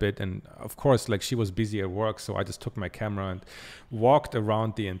quite a bit. And of course, like she was busy at work, so I just took my camera and walked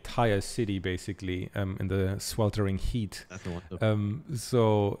around the entire city, basically, in the sweltering heat. That's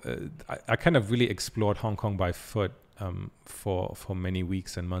wonderful. I kind of really explored Hong Kong by foot for many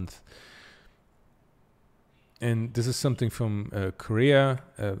weeks and months. And this is something from Korea,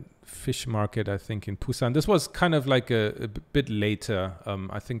 fish market, I think, in Busan. This was kind of like a bit later.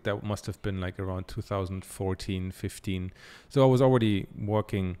 I think that must have been like around 2014, 15. So I was already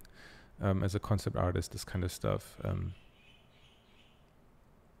working as a concept artist, this kind of stuff.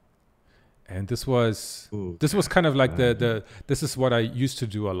 And this was kind of like this is what I used to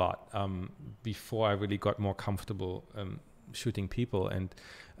do a lot before I really got more comfortable shooting people. And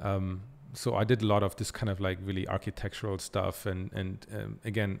so I did a lot of this kind of like really architectural stuff and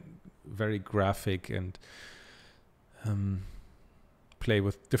again, very graphic and play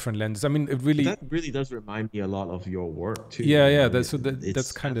with different lenses. I mean, that really does remind me a lot of your work too. Yeah.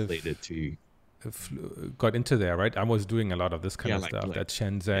 That's kind of got into there, right? I was doing a lot of this kind of stuff at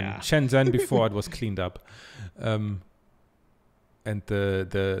Shenzhen before it was cleaned up. And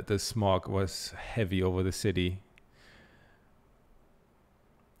the smog was heavy over the city.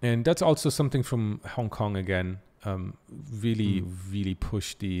 And that's also something from Hong Kong again. Really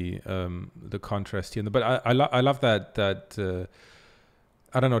pushed the contrast here. But I love that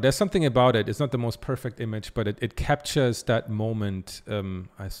I don't know. There's something about it. It's not the most perfect image, but it captures that moment.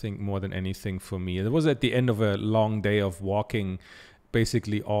 I think more than anything for me. It was at the end of a long day of walking,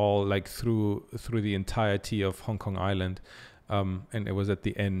 basically all like through the entirety of Hong Kong Island, and it was at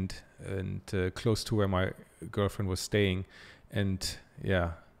the end and close to where my girlfriend was staying, and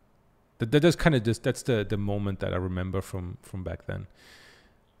yeah. That's kind of that's the moment that I remember from back then.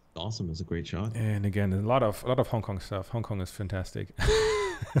 Awesome. It's a great shot. And again, a lot of Hong Kong stuff. Hong Kong is fantastic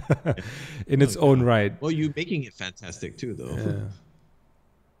in its own right. Well, you're making it fantastic too, though.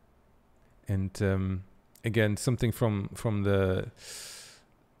 Yeah. And again, something from the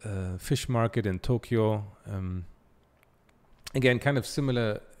fish market in Tokyo. Again, kind of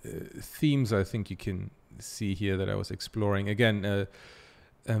similar themes I think you can see here that I was exploring. Again,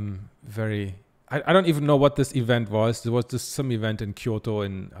 very... I don't even know what this event was. There was just some event in Kyoto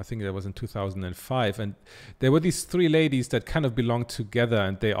I think that was in 2005. And there were these three ladies that kind of belonged together,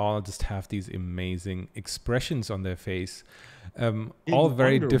 and they all just have these amazing expressions on their face. All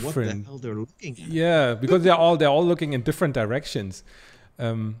very different. What the hell they're looking at. Yeah, because they're all looking in different directions.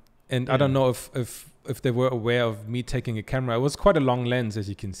 And I don't know if they were aware of me taking a camera. It was quite a long lens, as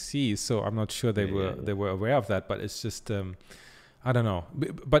you can see, so I'm not sure they were aware of that, but it's just I don't know.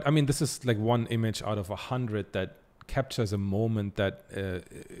 But I mean, this is like one image out of 100 that captures a moment that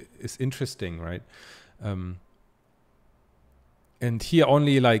is interesting, right? And here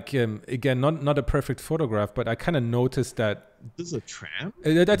only like, again, not a perfect photograph, but I kind of noticed that. This is a tram?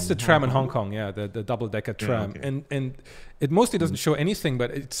 That's the tram in Hong Kong, yeah, the double-decker tram. Yeah, okay. And it mostly doesn't show anything,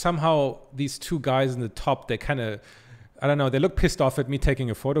 but it somehow, these two guys in the top, they kind of, I don't know, they look pissed off at me taking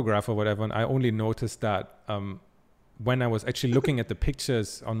a photograph or whatever, and I only noticed that when I was actually looking at the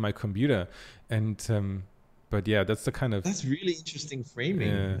pictures on my computer. And but yeah, that's the kind of... That's really interesting framing.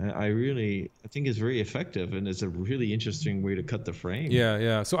 Yeah. I think it's very effective, and it's a really interesting way to cut the frame.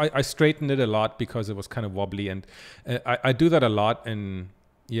 Yeah. So I straightened it a lot because it was kind of wobbly, and I do that a lot, and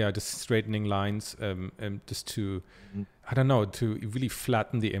just straightening lines, just to, I don't know, to really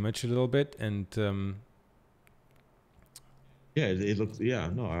flatten the image a little bit, and it looks. Yeah,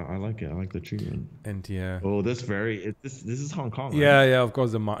 no, I like it. I like the treatment. And yeah. Oh, this is Hong Kong. Right? Yeah. Of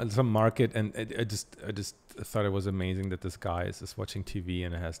course, some market, and I just thought it was amazing that this guy is just watching TV,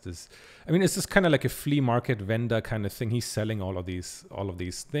 and it has this. I mean, it's just kind of like a flea market vendor kind of thing. He's selling all of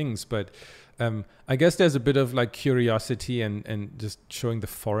these things, but I guess there's a bit of like curiosity and just showing the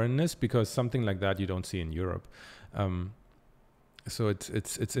foreignness, because something like that you don't see in Europe. So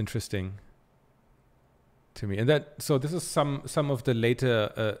it's interesting to me. And so this is some of the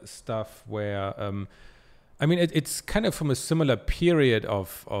later stuff where I mean it's kind of from a similar period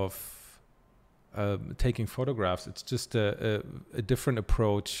of taking photographs. It's just a different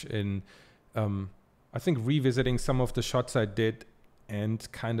approach in I think revisiting some of the shots I did,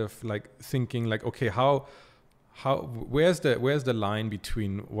 and kind of like thinking like, okay, how where's the line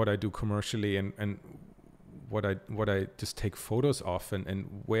between what I do commercially and what I just take photos of,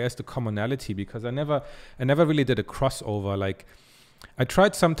 and where's the commonality? Because I never really did a crossover. Like, I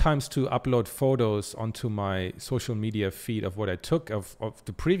tried sometimes to upload photos onto my social media feed of what I took of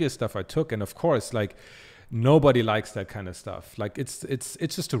the previous stuff I took, and of course, like, nobody likes that kind of stuff. Like, it's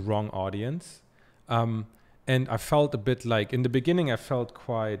just a wrong audience. And I felt a bit like, in the beginning, I felt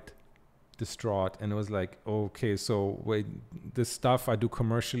quite distraught, and it was like, okay, so wait, the stuff I do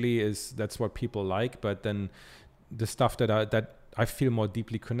commercially that's what people like, but then the stuff that I feel more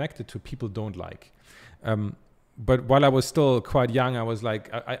deeply connected to, people don't like. But while I was still quite young, I was like,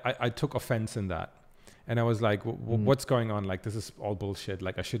 I took offense in that. And I was like, what's going on? Like, this is all bullshit.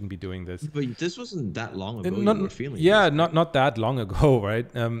 Like, I shouldn't be doing this. But this wasn't that long ago. You were feeling yeah, this. not that long ago, right?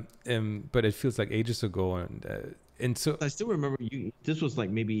 But it feels like ages ago. And so I still remember this was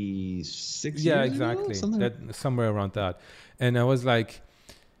like maybe 6 years ago? Yeah, exactly. Somewhere around that. And I was like,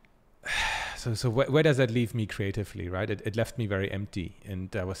 so where does that leave me creatively, right? It left me very empty.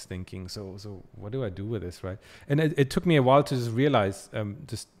 And I was thinking, so what do I do with this, right? And it took me a while to just realize,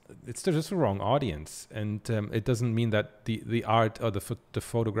 it's just the wrong audience. And it doesn't mean that the art or the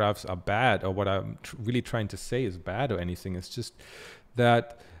photographs are bad, or what I'm really trying to say is bad or anything. It's just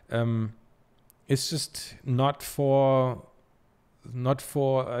that it's just not for I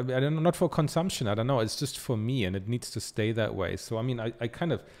don't know, not for consumption. I don't know. It's just for me, and it needs to stay that way. So I mean, I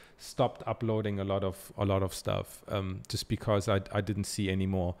kind of stopped uploading a lot of stuff just because I didn't see any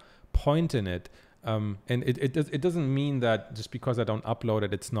more point in it. And it doesn't mean that just because I don't upload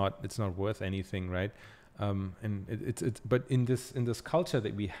it, it's not worth anything, right? And but in this culture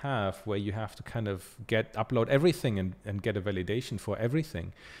that we have, where you have to kind of upload everything and get a validation for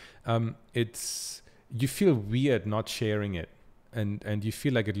everything, you feel weird not sharing it, and you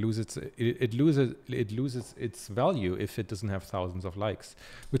feel like it loses its value if it doesn't have thousands of likes,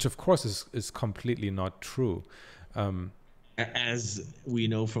 which of course is completely not true. As we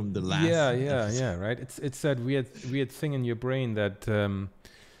know from the last yeah, right. It's that weird thing in your brain that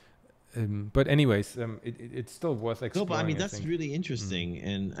but anyways, it's still worth exploring. No, but I mean, that's really interesting.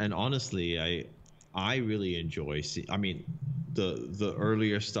 And honestly, I really enjoy I mean, the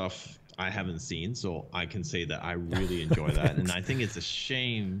earlier stuff I haven't seen, so I can say that I really enjoy that. And I think it's a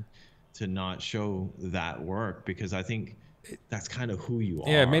shame to not show that work, because I think that's kind of who you are.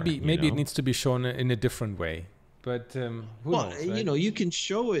 Yeah, maybe it needs to be shown in a different way. But who Well, knows, you right? know, you can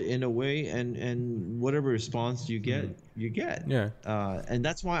show it in a way, and whatever response you Mm. get, you get. Yeah, And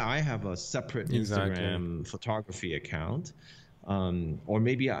that's why I have a separate exactly. Instagram photography account. Or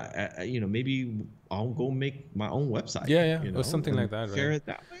maybe you know, maybe I'll go make my own website, Yeah, yeah, you or know, something and like that, share right? it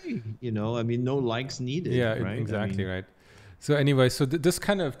that way. You know, I mean, no likes needed, Yeah, right? I exactly mean, right. So anyway, so this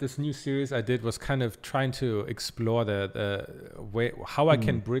kind of this new series I did was kind of trying to explore the way how I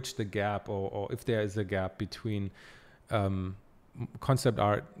can mm, bridge the gap, or if there is a gap between um, concept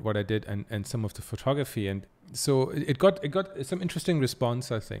art, what I did, and some of the photography, and so it got some interesting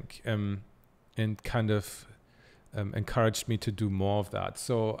response, I think, and kind of encouraged me to do more of that.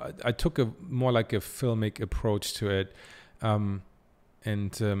 So I took a more like a filmic approach to it.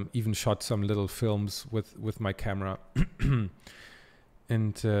 And even shot some little films with my camera,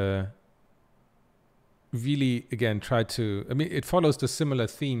 and really again tried to. I mean, it follows the similar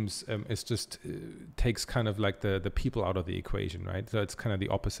themes. It's just takes kind of like the people out of the equation, right? So it's kind of the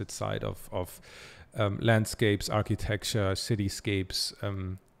opposite side of landscapes, architecture, cityscapes,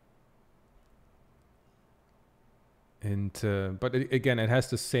 and but again, it has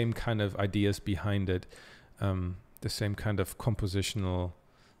the same kind of ideas behind it, the same kind of compositional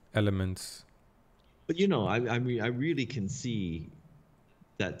elements. but you know, I mean, I really can see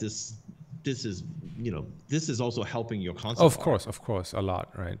that this is, you know, this is also helping your concept art. Of course, a lot,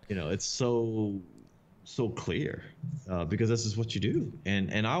 right? You know, it's so clear, because this is what you do.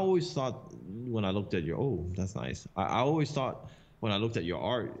 And I always thought when I looked at your, oh, that's nice. I always thought when I looked at your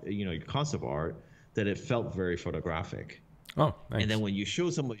art, you know, your concept art, that it felt very photographic. Oh, And then thanks. when you show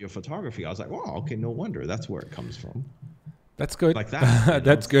some of your photography, I was like, wow, okay, no wonder that's where it comes from. That's good. Like that, you know.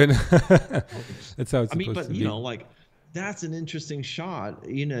 That's good. It's- That's how it's I mean, supposed but to you be. know, like that's an interesting shot,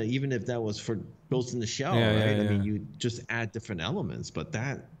 you know, even if that was for Ghost in the Shell, Yeah, right? yeah, I yeah. mean, you just add different elements, but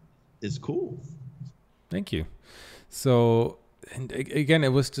that is cool. Thank you. So, and again, it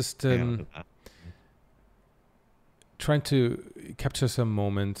was just Yeah. trying to capture some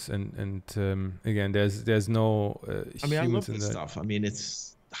moments, and again, there's no I mean, I humans love in this that. stuff. I mean,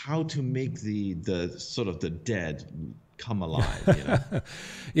 it's how to make the sort of the dead come alive, you know.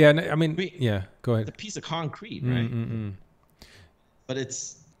 Yeah, and I I mean, mean, yeah. Go it's ahead. a piece of concrete, right? Mm-mm-mm. But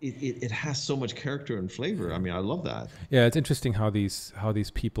it has so much character and flavor. I mean, I love that. Yeah, it's interesting how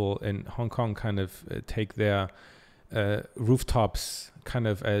these people in Hong Kong kind of take their rooftops kind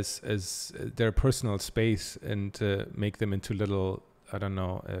of as their personal space, and make them into little, I don't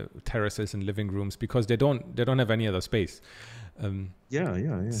know, terraces and living rooms, because they don't have any other space. Yeah,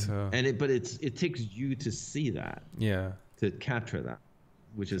 yeah, yeah. So And it takes you to see that, yeah, to capture that,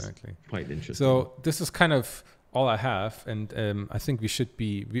 which is exactly. quite interesting. So this is kind of all I have, and I think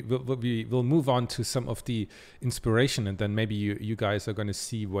we will move on to some of the inspiration, and then maybe you guys are going to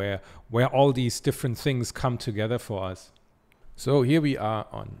see where all these different things come together for us. So here we are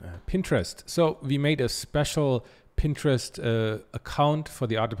on Pinterest. So we made a special Pinterest account for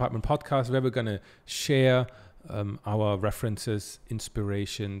the Art Department podcast, where we're going to share our references,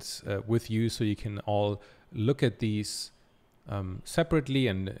 inspirations with you, so you can all look at these separately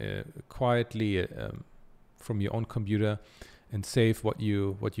and quietly from your own computer, and save what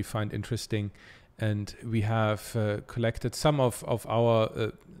you find interesting. And we have collected some of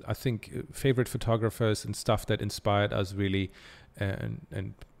our I think favorite photographers and stuff that inspired us really,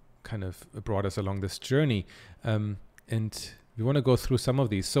 and kind of brought us along this journey. And we want to go through some of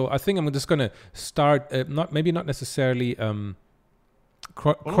these. So I think I'm just going to start not necessarily Why don't we just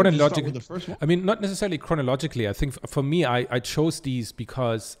start with chronologically. the first one? I mean, not necessarily chronologically. I think for me, I chose these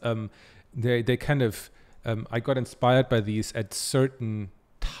because they kind of I got inspired by these at certain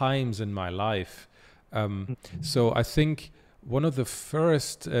times in my life. So I think one of the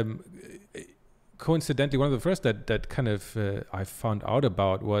first, coincidentally, one of the first that kind of I found out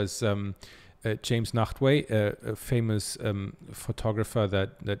about was James Nachtwey, a famous photographer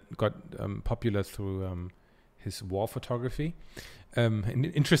that got popular through his war photography. An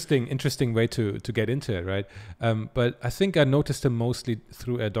interesting way to get into it, right? But I think I noticed him mostly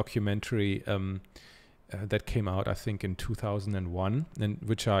through a documentary that came out, I think, in 2001, and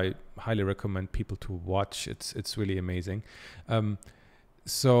which I highly recommend people to watch. It's really amazing.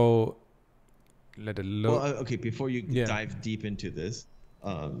 So let it load. Well, okay, before you Yeah. dive deep into this,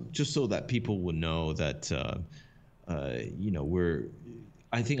 just so that people will know that, you know,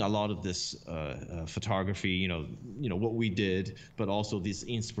 I think a lot of this photography, you know what we did, but also these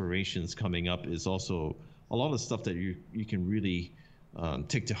inspirations coming up is also a lot of stuff that you can really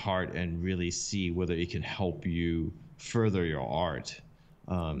take to heart and really see whether it can help you further your art,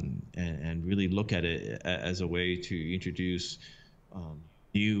 and really look at it as a way to introduce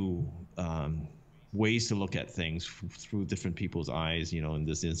new ways to look at things through different people's eyes, and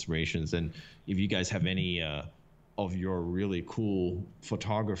this inspirations. And if you guys have any of your really cool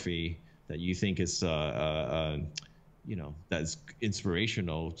photography that you think is that's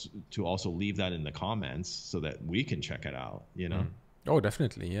inspirational, to also leave that in the comments so that we can check it out. Oh,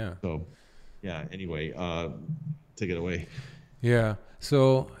 definitely, yeah. So yeah, anyway, take it away. Yeah,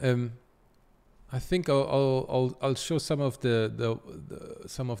 so I think I'll show some of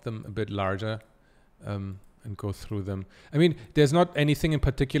some of them a bit larger, and go through them. I mean, there's not anything in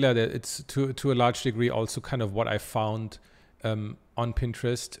particular. That it's to a large degree also kind of what I found on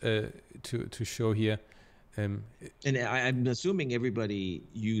Pinterest to show here. And I'm assuming everybody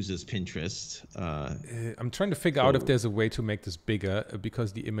uses Pinterest. I'm trying to figure out if there's a way to make this bigger,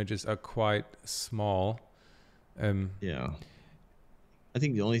 because the images are quite small. Yeah. I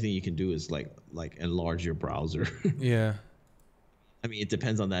think the only thing you can do is like enlarge your browser. Yeah. I mean, it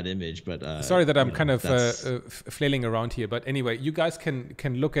depends on that image, but sorry that I'm kind of flailing around here, but anyway, you guys can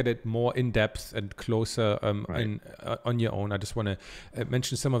look at it more in depth and closer on your own. I just want to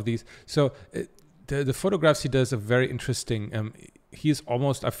mention some of these. So the photographs he does are very interesting. He's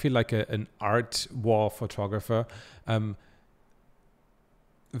almost, I feel like an art war photographer.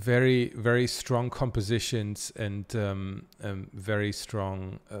 Very, very strong compositions and very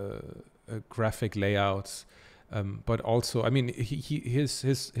strong graphic layouts. But also, I mean,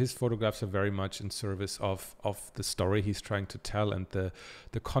 his photographs are very much in service of the story he's trying to tell and the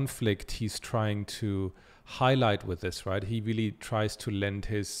conflict he's trying to highlight with this, right? He really tries to lend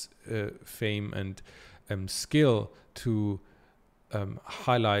his fame and skill to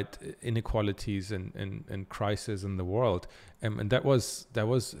highlight inequalities and crisis in the world, and that was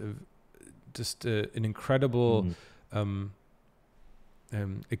just an incredible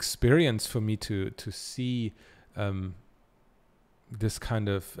experience for me to see this kind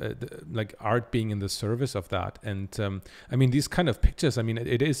of like art being in the service of that. And I mean, these kind of pictures, I mean,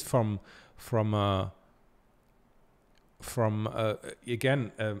 it is from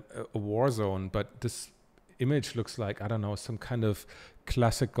again a war zone, but this image looks like, I don't know, some kind of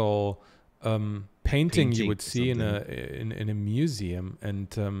classical painting you would see in a museum,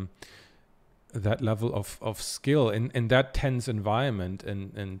 and that level of skill in that tense environment.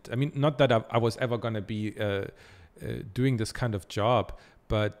 And I mean, not that I was ever going to be doing this kind of job,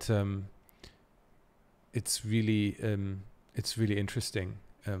 but it's really interesting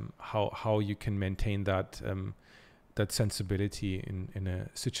how you can maintain that sensibility in a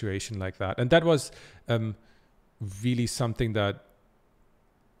situation like that. And that was really something that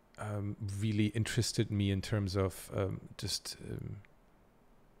really interested me in terms of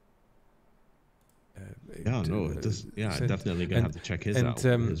definitely gonna have to check his out.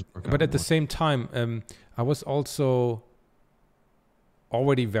 But at the same time, I was also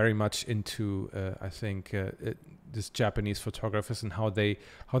already very much into I think this Japanese photographers and how they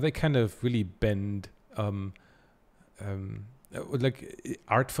kind of really bend like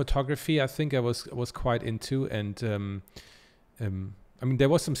art photography. I think I was quite into, and I mean, there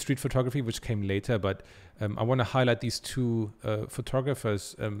was some street photography which came later, but I want to highlight these two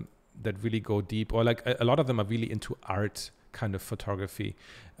photographers that really go deep, or like a lot of them are really into art kind of photography.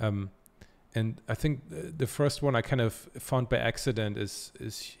 And I think the first one I kind of found by accident is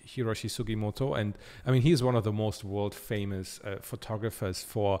Hiroshi Sugimoto. And I mean, he's one of the most world famous photographers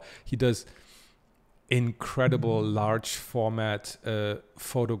he does incredible large format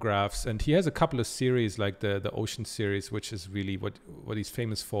photographs. And he has a couple of series like the Ocean series, which is really what he's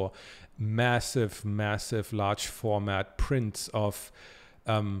famous for. Massive large format prints of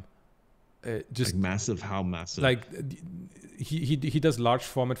just like massive. How massive? Like he does large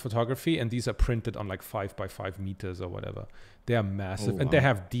format photography, and these are printed on like 5 by 5 meters or whatever. They are massive, and they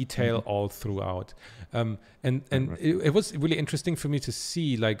have detail all throughout. And it was really interesting for me to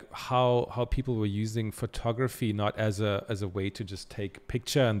see like how people were using photography not as a way to just take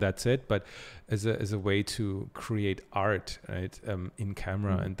picture and that's it, but as a way to create art, right, in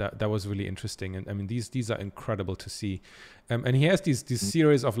camera. And that was really interesting. And I mean, these are incredible to see. And he has these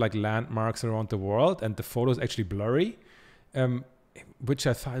series of like landmarks around the world, and the photos actually blurry. Which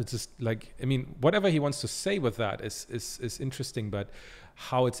I thought just like, I mean, whatever he wants to say with that is interesting, but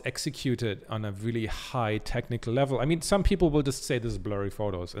how it's executed on a really high technical level. I mean, some people will just say this is blurry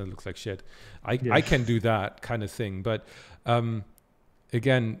photos and it looks like shit. I can do that kind of thing. But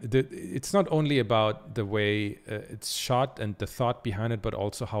again, it's not only about the way it's shot and the thought behind it, but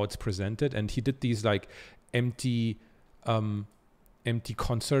also how it's presented. And he did these like empty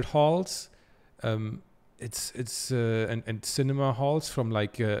concert halls. It's and cinema halls from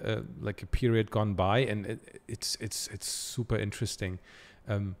like a period gone by, and it's super interesting.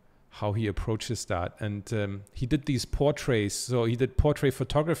 how he approaches that. And he did these portraits. So he did portrait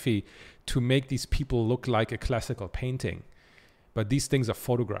photography to make these people look like a classical painting. But these things are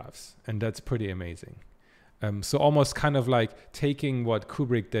photographs, and that's pretty amazing. So almost kind of like taking what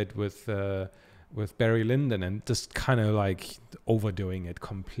Kubrick did with Barry Lyndon and just kind of like overdoing it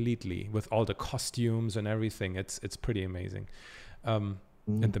completely with all the costumes and everything. It's pretty amazing.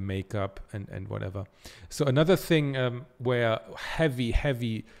 And the makeup and whatever. So another thing where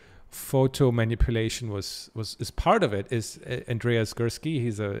heavy photo manipulation is part of it is Andreas Gursky.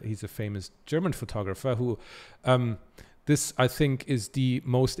 He's a famous German photographer who this I think is the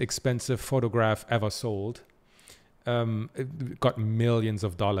most expensive photograph ever sold. It got millions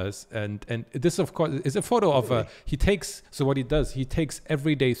of dollars, and this of course is a photo of he takes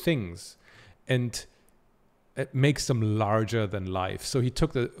everyday things and it makes them larger than life. So he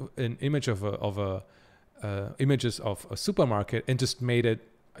took an image images of a supermarket and just made it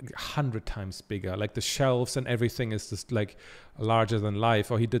 100 times bigger. Like the shelves and everything is just like larger than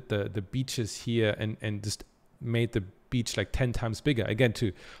life. Or he did the beaches here and just made the beach like 10 times bigger. Again,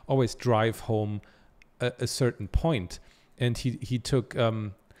 to always drive home a certain point. And he took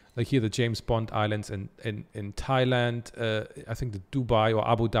like here the James Bond Islands in Thailand, I think the Dubai or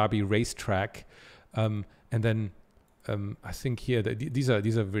Abu Dhabi racetrack. And then I think here these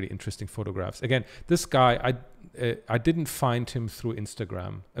are really interesting photographs. Again, this guy I didn't find him through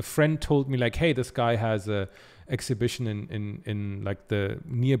Instagram. A friend told me like, hey, this guy has a exhibition in like the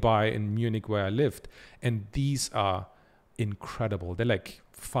nearby in Munich where I lived, and these are incredible. They're like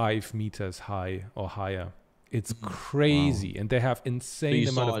 5 meters high or higher. It's crazy. Wow. And they have insane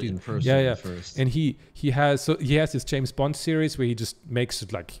amount of these. First. And he has this James Bond series where he just makes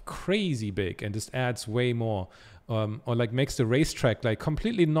it like crazy big and just adds way more, or like makes the racetrack like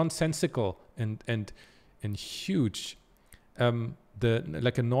completely nonsensical and huge.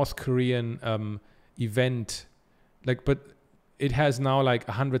 Like a North Korean event, like, but it has now like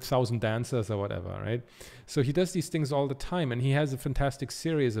 100,000 dancers or whatever, right? So he does these things all the time, and he has a fantastic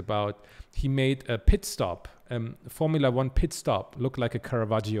series about. He made a pit stop, Formula One pit stop, looked like a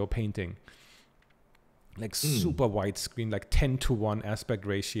Caravaggio painting, like super widescreen, like 10:1 aspect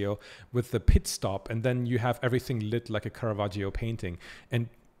ratio with the pit stop, and then you have everything lit like a Caravaggio painting, and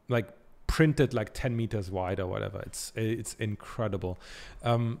like printed like 10 meters wide or whatever. It's incredible.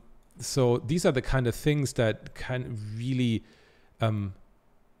 So these are the kind of things that can really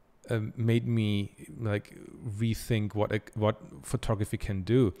made me like rethink what photography can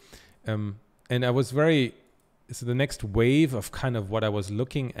do. And I was so the next wave of kind of what I was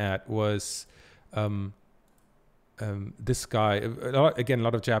looking at was this guy, a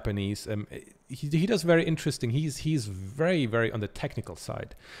lot of Japanese. He does very interesting. He's very, very on the technical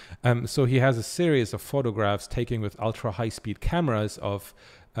side. So he has a series of photographs taken with ultra high speed cameras of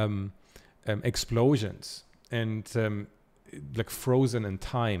explosions and like frozen in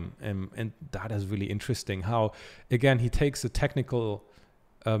time. And that is really interesting. How again he takes a technical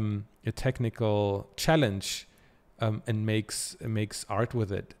challenge and makes art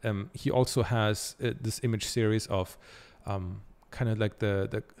with it. He also has this image series of kind of like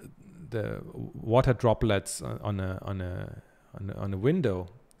the water droplets on a window,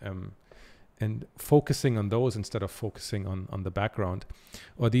 and focusing on those instead of focusing on the background.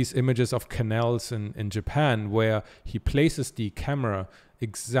 Or these images of canals in Japan, where he places the camera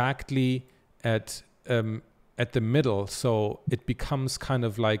exactly at the middle, so it becomes kind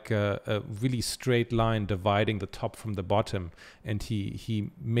of like a really straight line dividing the top from the bottom, and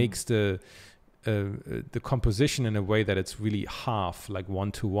he makes the composition in a way that it's really half, like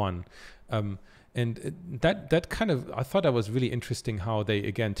 1:1. And that kind of, I thought that was really interesting how they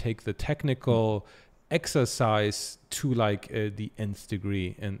again take the technical exercise to like the nth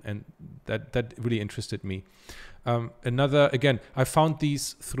degree, and that really interested me. Another, again, I found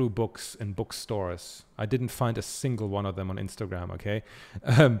these through books in bookstores. I didn't find a single one of them on Instagram, okay?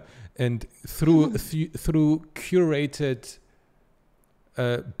 And through curated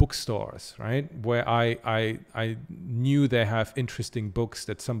bookstores, right? Where I knew they have interesting books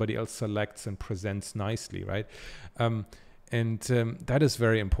that somebody else selects and presents nicely, right? And that is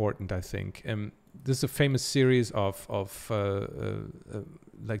very important, I think. This is a famous series of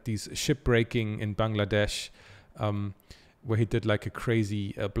like these shipbreaking in Bangladesh, where he did like a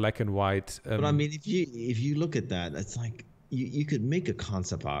crazy black and white. But I mean, if you look at that, it's like you could make a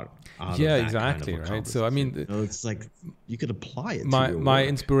concept art out Yeah, of that exactly, kind of a right? So I mean, composition. You know, it's like you could apply it to my your my work.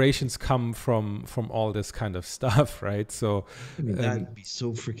 inspirations come from all this kind of stuff, right? So I mean, that'd be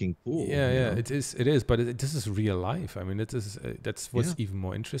so freaking cool, yeah, you yeah, know? it is, but this is real life. I mean, it is that's what's Yeah. even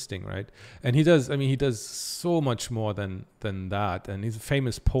more interesting, right? And he does. I mean, he does so much more than that. And he's a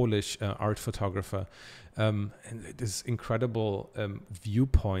famous Polish art photographer, and this incredible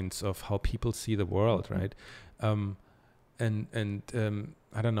viewpoints of how people see the world, right? And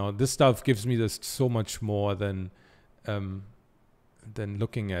I don't know. This stuff gives me this so much more um, than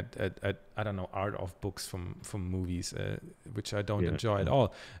looking at I don't know, art of books from movies, which I don't enjoy at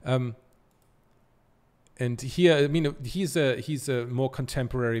all. And here, I mean, he's a more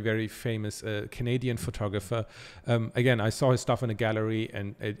contemporary, very famous Canadian photographer. Again, I saw his stuff in a gallery,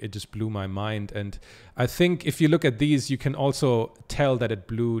 and it just blew my mind. And I think if you look at these, you can also tell that it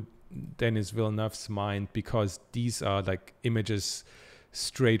blew Denis Villeneuve's mind, because these are like images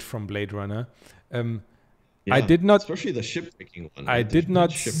straight from Blade Runner. Yeah, I did not, especially the shipwrecking one. I Right? did The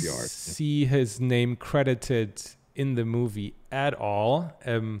not shipyard. see his name credited in the movie at all.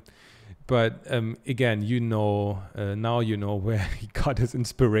 But again, now you know where he got his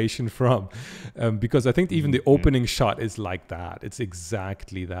inspiration from, because I think even the opening shot is like that. It's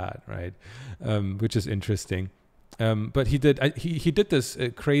exactly that, right? Which is interesting. But he did this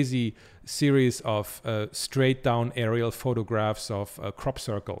crazy series of straight down aerial photographs of crop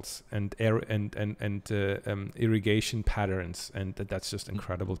circles and irrigation patterns, and that's just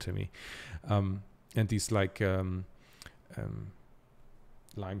incredible to me. And these like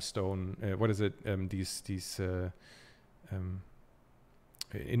limestone, what is it? These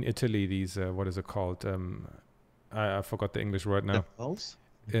in Italy, these what is it called? I forgot the English word now.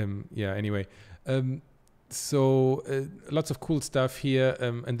 Yeah. Anyway. So lots of cool stuff here,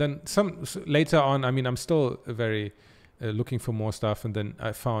 and then some later on. I mean, I'm still very looking for more stuff, and then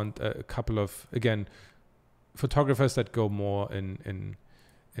I found a couple of, again, photographers that go more in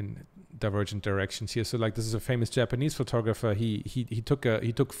divergent directions here. So like, this is a famous Japanese photographer. He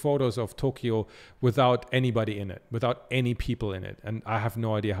took photos of Tokyo without anybody in it, without any people in it, and I have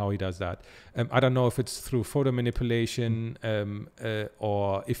no idea how he does that. I don't know if it's through photo manipulation,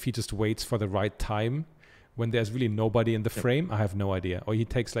 or if he just waits for the right time when there's really nobody in the frame. I have no idea. Or he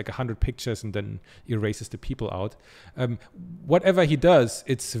takes like 100 pictures and then erases the people out. Whatever he does,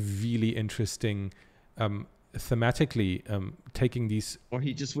 it's really interesting thematically, taking these... Or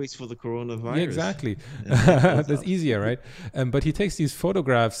he just waits for the coronavirus. Yeah, exactly. That's easier, right? But he takes these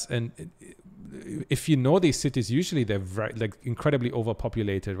photographs, and if you know these cities, usually they're like incredibly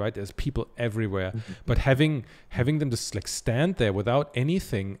overpopulated, right? There's people everywhere. But having them just like stand there without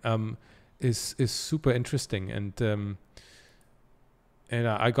anything is super interesting. And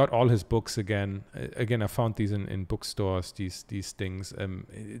I got all his books again. I found these in bookstores, these things.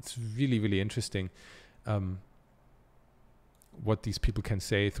 It's really, really interesting what these people can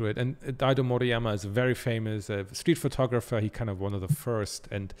say through it. And Daido Moriyama is a very famous street photographer. He kind of one of the first.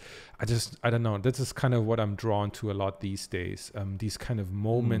 And I don't know, this is kind of what I'm drawn to a lot these days. These kind of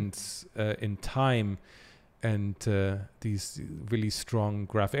moments in time, and these really strong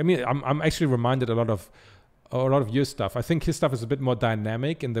graphics. I mean, I'm actually reminded a lot of your stuff. I think his stuff is a bit more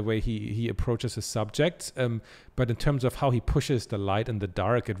dynamic in the way he approaches his subjects. But in terms of how he pushes the light and the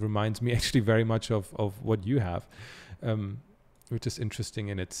dark, it reminds me actually very much of what you have, which is interesting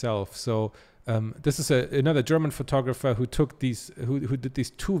in itself. So this is another German photographer who took who did these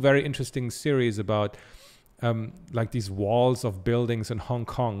two very interesting series about like these walls of buildings in Hong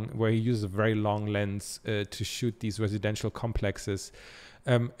Kong, where he uses a very long lens to shoot these residential complexes,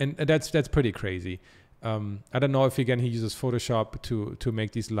 and that's pretty crazy. I don't know if he uses Photoshop to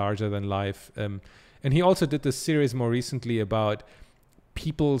make these larger than life, and he also did this series more recently about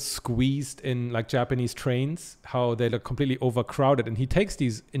people squeezed in like Japanese trains, how they look completely overcrowded, and he takes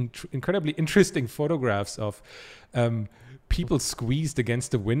these incredibly interesting photographs of people squeezed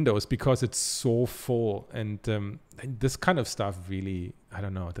against the windows because it's so full. And this kind of stuff really, I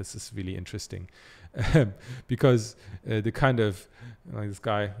don't know, this is really interesting. Because the kind of, like this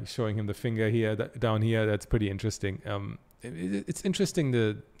guy showing him the finger here, down here, that's pretty interesting. It's interesting,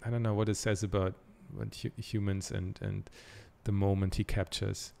 I don't know what it says about what humans and the moment he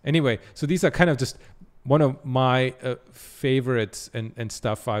captures. Anyway, so these are kind of just one of my favorites and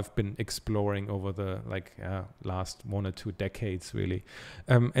stuff I've been exploring over the last 1 or 2 decades, really.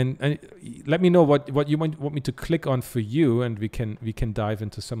 And let me know what you want me to click on for you, and we can dive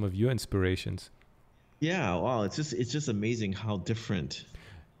into some of your inspirations. Yeah, wow, it's just amazing how different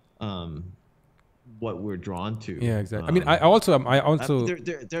what we're drawn to. Yeah, exactly. I mean, I also there are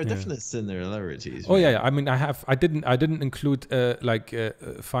yeah. definite similarities. Oh right? yeah, yeah. I mean, I didn't include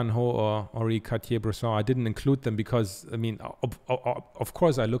Van Ho or Henri Cartier-Bresson. I didn't include them because I mean, of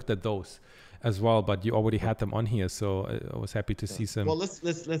course, I looked at those as well, but you already had them on here, so I was happy to see some. Well,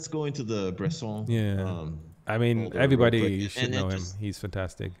 let's go into the Bresson. Yeah, I mean, Folder real quick. everybody should know him. He's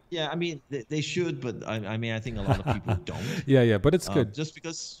fantastic. Yeah, I mean they should, but I mean I think a lot of people don't. Yeah, yeah, but it's good. Just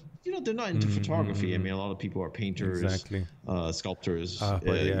because they're not into photography. I mean, a lot of people are painters, exactly. Sculptors, But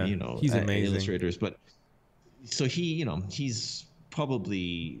yeah, he's amazing. Illustrators. But so he's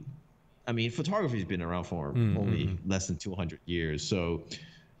probably, I mean, photography's been around for only less than 200 years. So,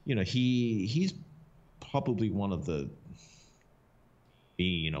 he's probably one of the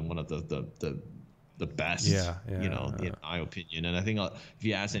best, in my opinion. And I think if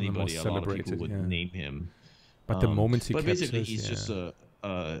you ask anybody, a lot of people would name him. But the moments he captures, basically he's just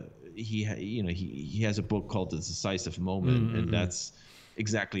he has a book called The Decisive Moment, and that's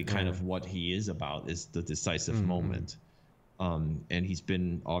exactly kind of what he is about, is the decisive moment. And he's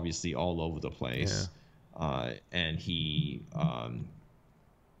been obviously all over the place, and he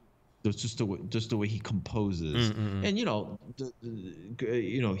just the way he composes, and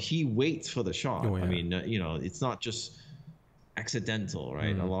he waits for the shot. I mean, it's not just accidental,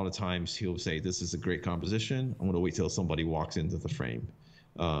 right? A lot of times he'll say, "This is a great composition. I'm going to wait till somebody walks into the frame."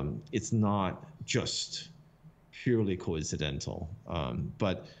 It's not just purely coincidental,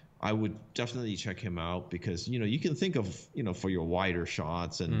 but I would definitely check him out because you can think of for your wider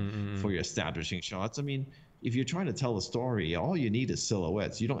shots and for your establishing shots. I mean, if you're trying to tell a story, all you need is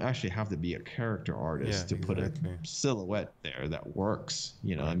silhouettes. You don't actually have to be a character artist to put a silhouette there that works.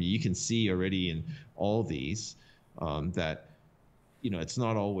 I mean, you can see already in all these that it's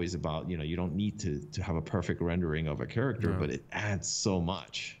not always about you don't need to have a perfect rendering of a character, but it adds so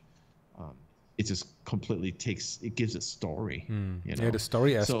much. It just completely gives it story. Yeah, the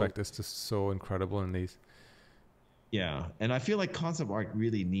story aspect is just so incredible in these. Yeah, and I feel like concept art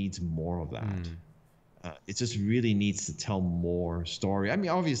really needs more of that. It just really needs to tell more story. I mean,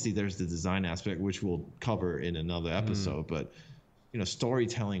 obviously there's the design aspect, which we'll cover in another episode, but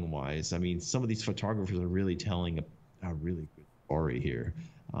storytelling wise, I mean, some of these photographers are really telling a really good story here,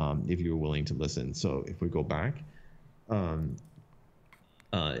 if you're willing to listen. So if we go back,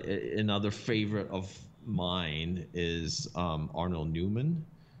 another favorite of mine is Arnold Newman.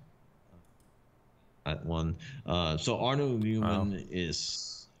 That one. So Arnold Newman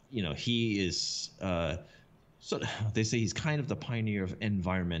is, he is, so they say he's kind of the pioneer of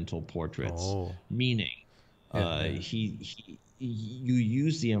environmental portraits, meaning you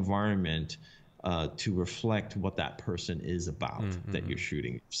use the environment to reflect what that person is about that you're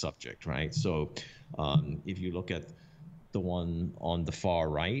shooting subject, right? So if you look at the one on the far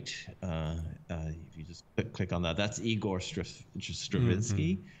right, if you just click on that, that's Igor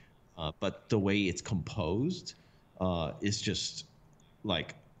Stravinsky. But the way it's composed is just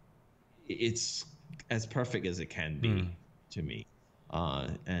like, it's as perfect as it can be to me.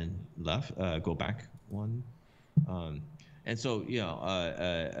 And left, go back one. And so,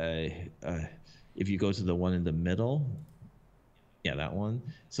 if you go to the one in the middle, that one.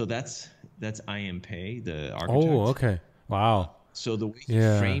 So that's I.M. Pei, the architect. Oh, okay. Wow. So the way he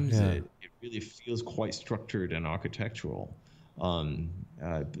frames it really feels quite structured and architectural.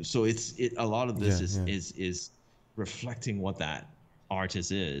 So a lot of this is reflecting what that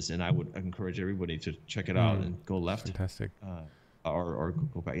artist is, and I would encourage everybody to check it out and go left. Fantastic. Or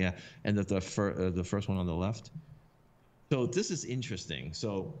go back, and the first one on the left. So this is interesting.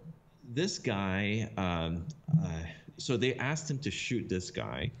 So this guy, so they asked him to shoot this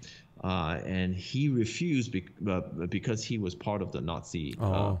guy, and he refused because he was part of the Nazi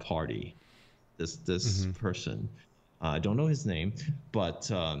party. This person, I don't know his name, but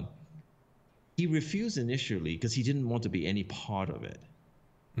he refused initially because he didn't want to be any part of it.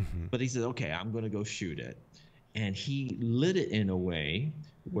 But he said, "Okay, I'm going to go shoot it," and he lit it in a way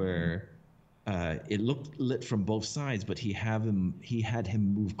where it looked lit from both sides, but he had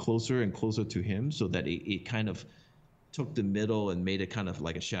him move closer and closer to him so that it kind of took the middle and made it kind of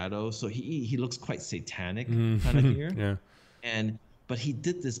like a shadow. So he looks quite satanic kind of here. But he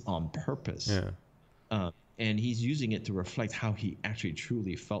did this on purpose. And he's using it to reflect how he actually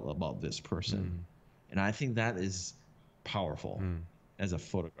truly felt about this person. And I think that is powerful as a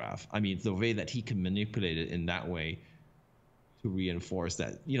photograph. I mean, the way that he can manipulate it in that way to reinforce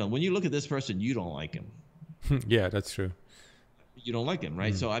that, when you look at this person, you don't like him. Yeah, that's true. You don't like him,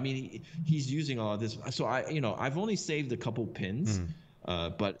 right? So, I mean, he's using all of this. So I've only saved a couple pins,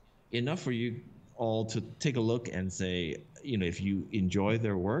 but enough for you all to take a look and say, if you enjoy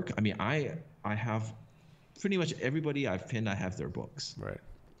their work. I mean, I have pretty much everybody I've pinned, I have their books. Right.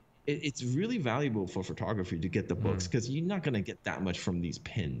 It's really valuable for photography to get the books, because you're not going to get that much from these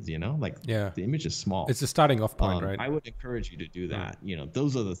pins, like the image is small. It's a starting off point, right? I would encourage you to do that.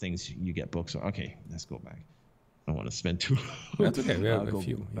 Those are the things you get books on. Okay, let's go back. I don't want to spend too long. That's okay. We have a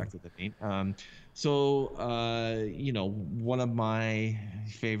few. Back to the main. One of my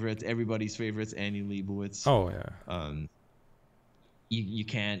favorites, everybody's favorites, Annie Leibovitz. Oh, yeah. You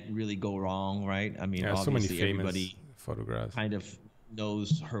can't really go wrong, right? I mean, so many obviously everybody photographs kind of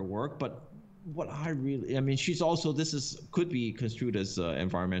knows her work, but she's also, could be construed as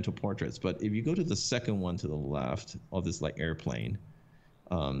environmental portraits, but if you go to the second one to the left of this like airplane,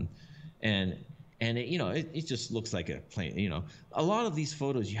 and it just looks like a plane. A lot of these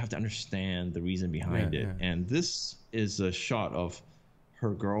photos, you have to understand the reason behind it. And this is a shot of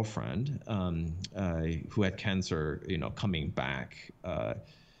her girlfriend who had cancer, coming back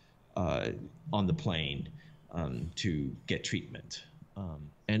on the plane to get treatment.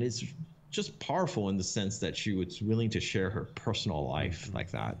 And it's just powerful in the sense that she was willing to share her personal life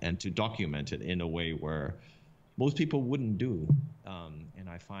like that and to document it in a way where most people wouldn't do. And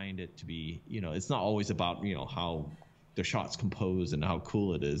I find it to be, it's not always about, how the shot's composed and how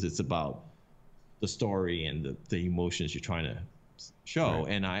cool it is. It's about the story and the emotions you're trying to show.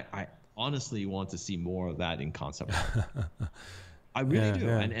 Right. And I honestly want to see more of that in concept art. I really do.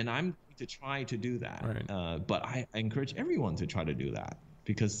 Yeah. And I'm going to try to do that. Right. But I encourage everyone to try to do that,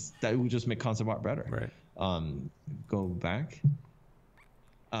 because that would just make concept art better. Right. Go back.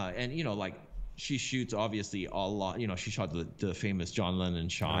 And, like, she shoots obviously a lot. She shot the famous John Lennon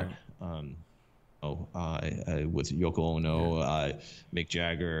shot. Right. With Yoko Ono, Mick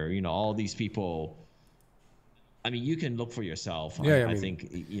Jagger, all these people. I mean, you can look for yourself. I think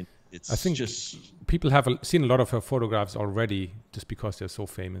just people have seen a lot of her photographs already just because they're so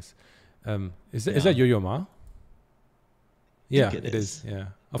famous. Is that Yo-Yo Ma? Yeah, it is. Yeah,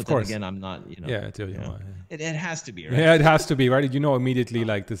 of course. Then again, I'm not. Yeah, it's Yo-Yo Ma. It has to be, right? Yeah, it has to be, right? Immediately,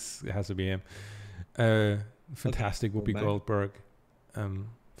 like this, it has to be him. Fantastic, Whoopi Goldberg.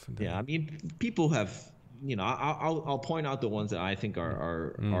 Yeah, I mean, people have. I'll point out the ones that I think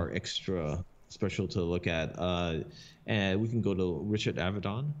are extra special to look at. And we can go to Richard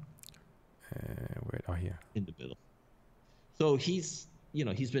Avedon. Here in the middle. So he's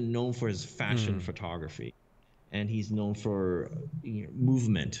been known for his fashion photography, and he's known for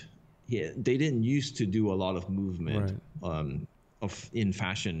movement. They didn't used to do a lot of movement in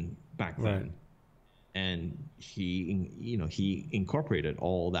fashion back then, and he incorporated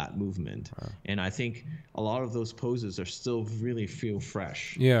all that movement. And I think a lot of those poses are still really feel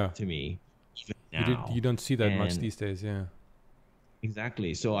fresh. To me. Now. You don't see that much these days,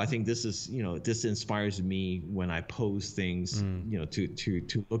 Exactly. So I think this is, this inspires me when I pose things,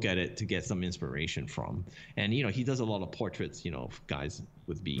 to look at it, to get some inspiration from. And, he does a lot of portraits, guys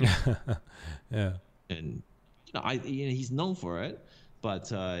with beads. Yeah. And, he's known for it.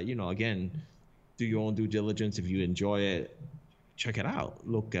 But, again, do your own due diligence. If you enjoy it, check it out.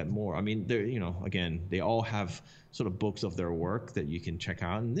 Look at more. I mean, they're, again, they all have sort of books of their work that you can check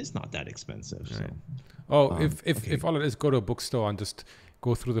out, and it's not that expensive. Right. So, if all it is, go to a bookstore and just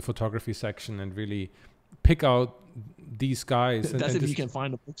go through the photography section and really pick out these guys. That's if you can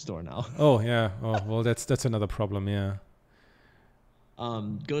find a bookstore now. Oh yeah. Oh well, that's another problem. Yeah.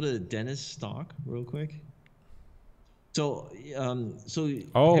 Go to Dennis Stock real quick. So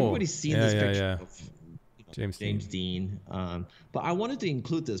everybody's seen this picture of James Dean. But I wanted to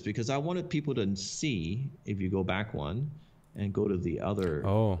include this because I wanted people to see, if you go back one and go to the other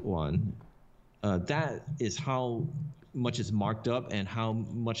one, that is how much is marked up and how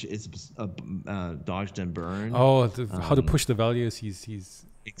much is dodged and burned. How to push the values. He's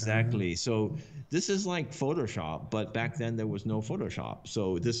exactly. So this is like Photoshop, but back then there was no Photoshop.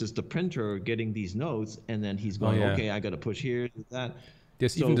 So this is the printer getting these notes, and then he's going, okay, I got to push here, that.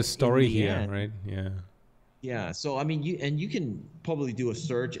 There's even the story here, right? Yeah. Yeah. So I mean, you can probably do a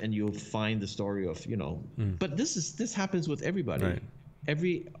search and you'll find the story of But this happens with everybody. Right.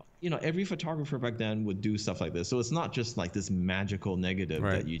 Every photographer back then would do stuff like this. So it's not just like this magical negative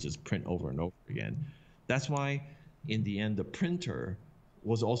that you just print over and over again. That's why, in the end, the printer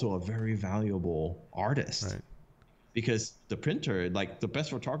was also a very valuable artist. Right. Because the printer, like the best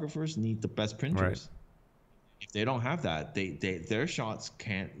photographers need the best printers. Right. If they don't have that, their shots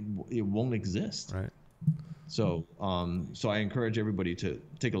won't exist. Right. So I encourage everybody to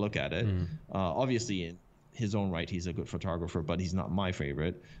take a look at it. Obviously, in his own right, he's a good photographer, but he's not my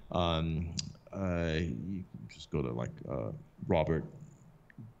favorite. You just go to like Robert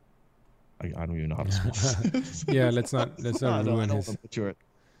I don't even know how to spell. Yeah, let's not ruin his. Butcher it.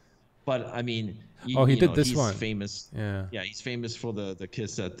 But I mean, Oh, he did this he's one. famous. Yeah. Yeah, he's famous for the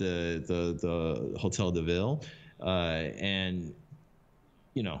kiss at the Hotel de Ville, and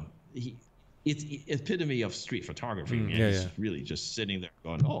it's epitome of street photography. And he's really just sitting there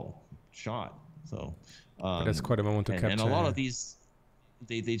going, "Oh, shot." So, but that's quite a moment to capture. And a lot of these,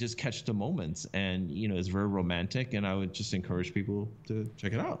 they just catch the moments, and it's very romantic. And I would just encourage people to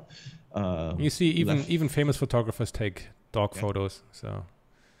check it out. You see, even famous photographers take dog photos. So.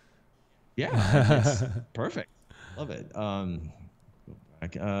 Yeah, it's perfect. Love it. Go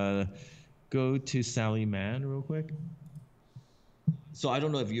back. Go to Sally Mann real quick. So I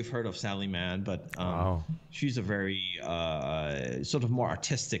don't know if you've heard of Sally Mann, but she's a very sort of more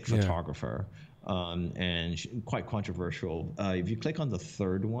artistic photographer, and quite controversial. If you click on the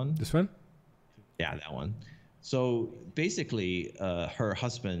third one. This one? Yeah, that one. So basically, her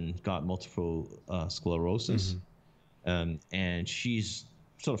husband got multiple sclerosis, and she's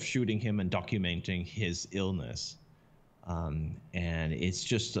sort of shooting him and documenting his illness. And it's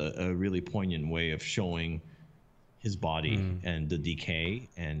just a really poignant way of showing his body and the decay.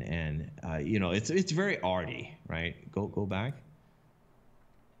 And it's very arty, right? Go back.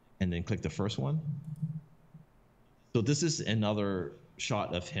 And then click the first one. So this is another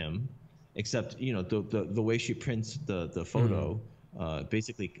shot of him, except, the way she prints the photo,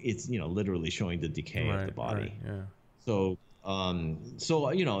 basically it's, literally showing the decay of the body. Right, yeah. So,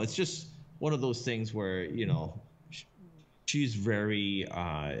 it's just one of those things where, she's very,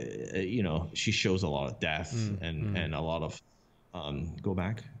 she shows a lot of death and a lot of, go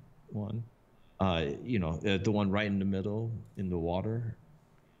back one, the one right in the middle in the water.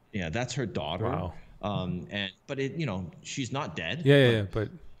 Yeah, that's her daughter. Wow. But she's not dead. Yeah, but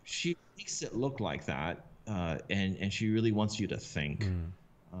she makes it look like that. And she really wants you to think.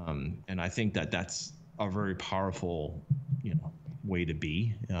 And I think that's a very powerful, way to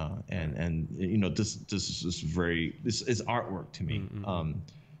be, and this is artwork to me.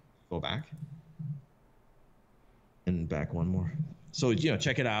 Go back and back one more. So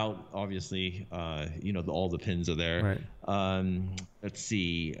check it out. Obviously, all the pins are there. Right. Let's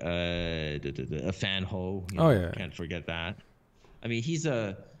see, a fan ho. Can't forget that. I mean, he's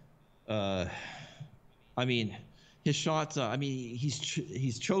his shots,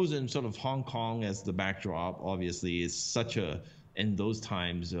 he's chosen sort of Hong Kong as the backdrop. Obviously, it's such in those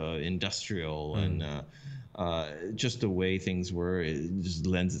times, industrial and just the way things were, it just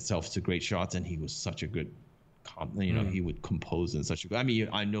lends itself to great shots. And he was such a good, he would compose in such a good. I mean,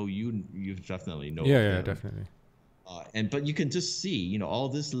 I know you definitely know. Yeah, definitely. But you can just see, all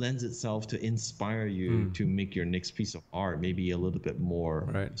this lends itself to inspire you to make your next piece of art maybe a little bit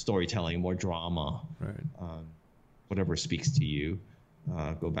more storytelling, more drama. Right. Whatever speaks to you.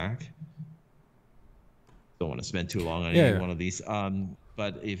 Go back. Don't want to spend too long on one of these.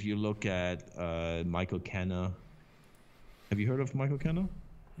 But if you look at Michael Kenna, have you heard of Michael Kenna?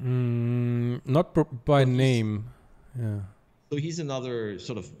 Not by name. Yeah. So he's another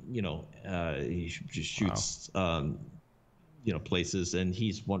sort of, he just shoots, places, and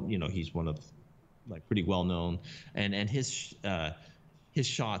he's one of like pretty well known, and his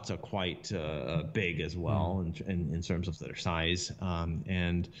shots are quite big as well in terms of their size. I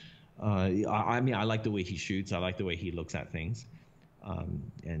like the way he shoots. I like the way he looks at things,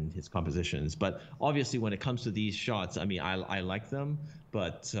 and his compositions. But obviously, when it comes to these shots, I like them,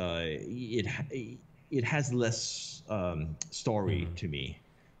 but it has less story to me.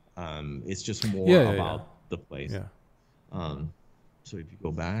 It's just more about the place. Yeah. So if you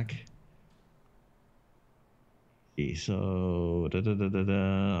go back. So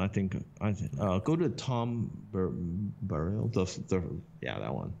I think go to Tom Burrell,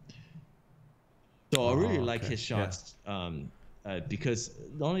 that one. So I really like his shots, because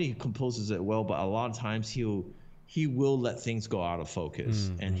not only he composes it well, but a lot of times he will let things go out of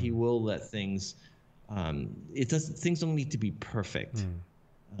focus, and he will let things. Things don't need to be perfect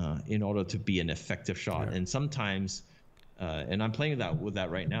in order to be an effective shot, and sometimes, and I'm playing with that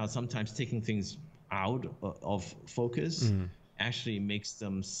right now. Sometimes taking things out of focus actually makes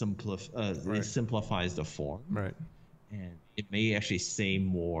them it simplifies the form, and it may actually say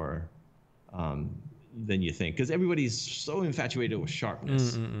more than you think, because everybody's so infatuated with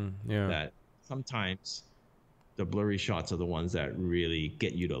sharpness that sometimes the blurry shots are the ones that really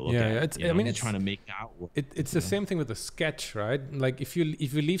get you to look at. It's trying to make out. It's the same thing with a sketch, right? Like if you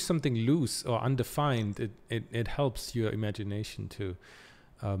leave something loose or undefined, it helps your imagination to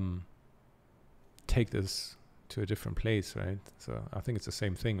take this to a different place, right? So I think it's the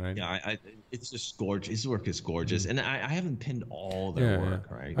same thing, right? Yeah, it's just gorgeous. His work is gorgeous, and I haven't pinned all their Yeah, work,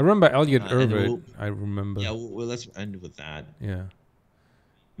 yeah. right? I remember Elliot And Irvin. I remember. yeah, well, let's end with that. Yeah.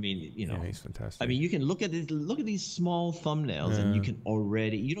 I mean, you know, Yeah, he's fantastic. I mean, you can look at it. Look at these small thumbnails, and you can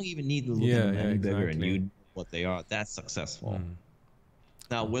already. You don't even need to look at them any bigger, and you know what they are. That's successful.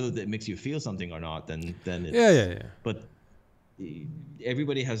 Now, whether that makes you feel something or not, then it's, yeah. But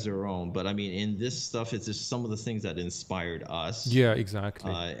everybody has their own. But I mean, in this stuff, it's just some of the things that inspired us. Yeah,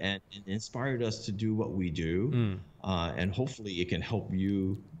 exactly. And inspired us to do what we do, and hopefully it can help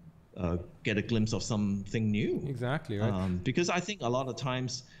you get a glimpse of something new. Exactly, right? Because I think a lot of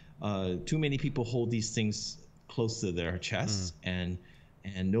times too many people hold these things close to their chests, and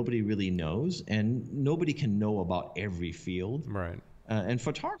nobody really knows, and nobody can know about every field. Right. And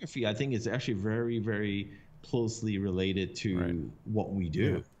photography, I think, is actually very, very closely related to what we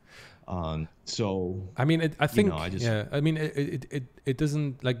do. So I mean, I think, you know, I mean, it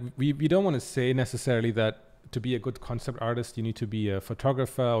doesn't, like, we don't want to say necessarily that to be a good concept artist, you need to be a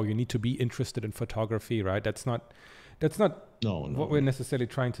photographer or you need to be interested in photography, right? That's not what we're necessarily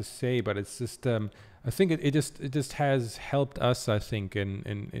trying to say, but it's just, I think it just has helped us, I think,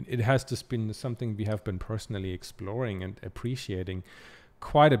 and it has just been something we have been personally exploring and appreciating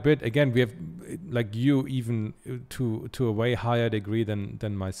quite a bit. Again, we have, like you, even to a way higher degree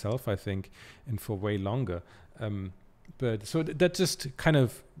than myself, I think, and for way longer. But so that just kind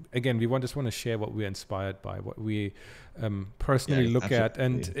of, again, we just want to share what we're inspired by, what we personally look at,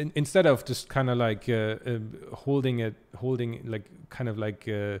 and instead of just kind of like holding like kind of like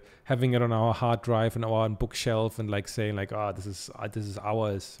having it on our hard drive and our bookshelf and like saying like, this is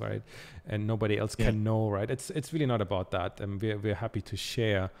ours, right, and nobody else can know, right? It's really not about that, and we're happy to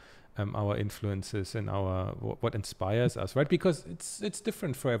share our influences and our what inspires us, right? Because it's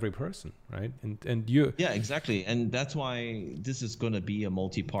different for every person, right? And you exactly, and that's why this is going to be a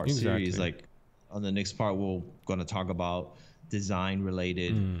multi-part series. Like on the next part, we're going to talk about design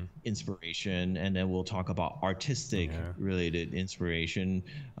related inspiration, and then we'll talk about artistic related inspiration.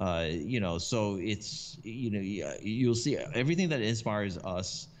 You know, so it's, you know, you'll see everything that inspires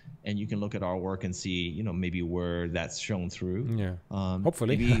us, and you can look at our work and see, you know, maybe where that's shown through. Yeah.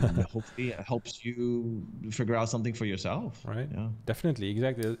 Hopefully. Hopefully it helps you figure out something for yourself. Right. Yeah. Definitely.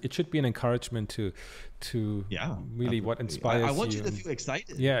 Exactly. It should be an encouragement to really what inspires you. I want you to feel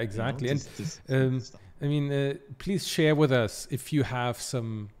excited. Yeah, exactly. You know, I mean, please share with us if you have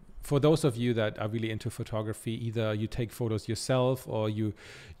some, for those of you that are really into photography, either you take photos yourself or you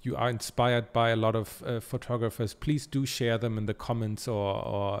are inspired by a lot of photographers, please do share them in the comments or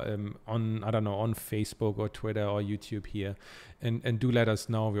on, I don't know, on Facebook or Twitter or YouTube here, and do let us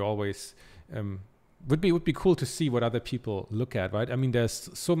know. We always would be cool to see what other people look at, right? I mean, there's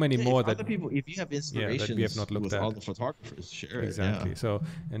so many more that other people, if you have inspirations that we have not looked with at. All the photographers, share exactly. Yeah. So,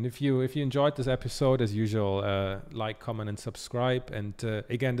 and if you enjoyed this episode, as usual, like, comment, and subscribe. And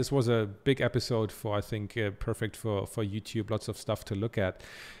again, this was a big episode for, I think, perfect for YouTube. Lots of stuff to look at.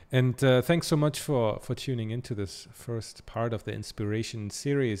 And thanks so much for tuning into this first part of the inspiration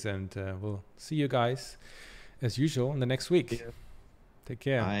series. And we'll see you guys as usual in the next week. Yeah. Take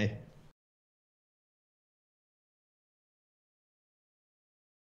care. Bye.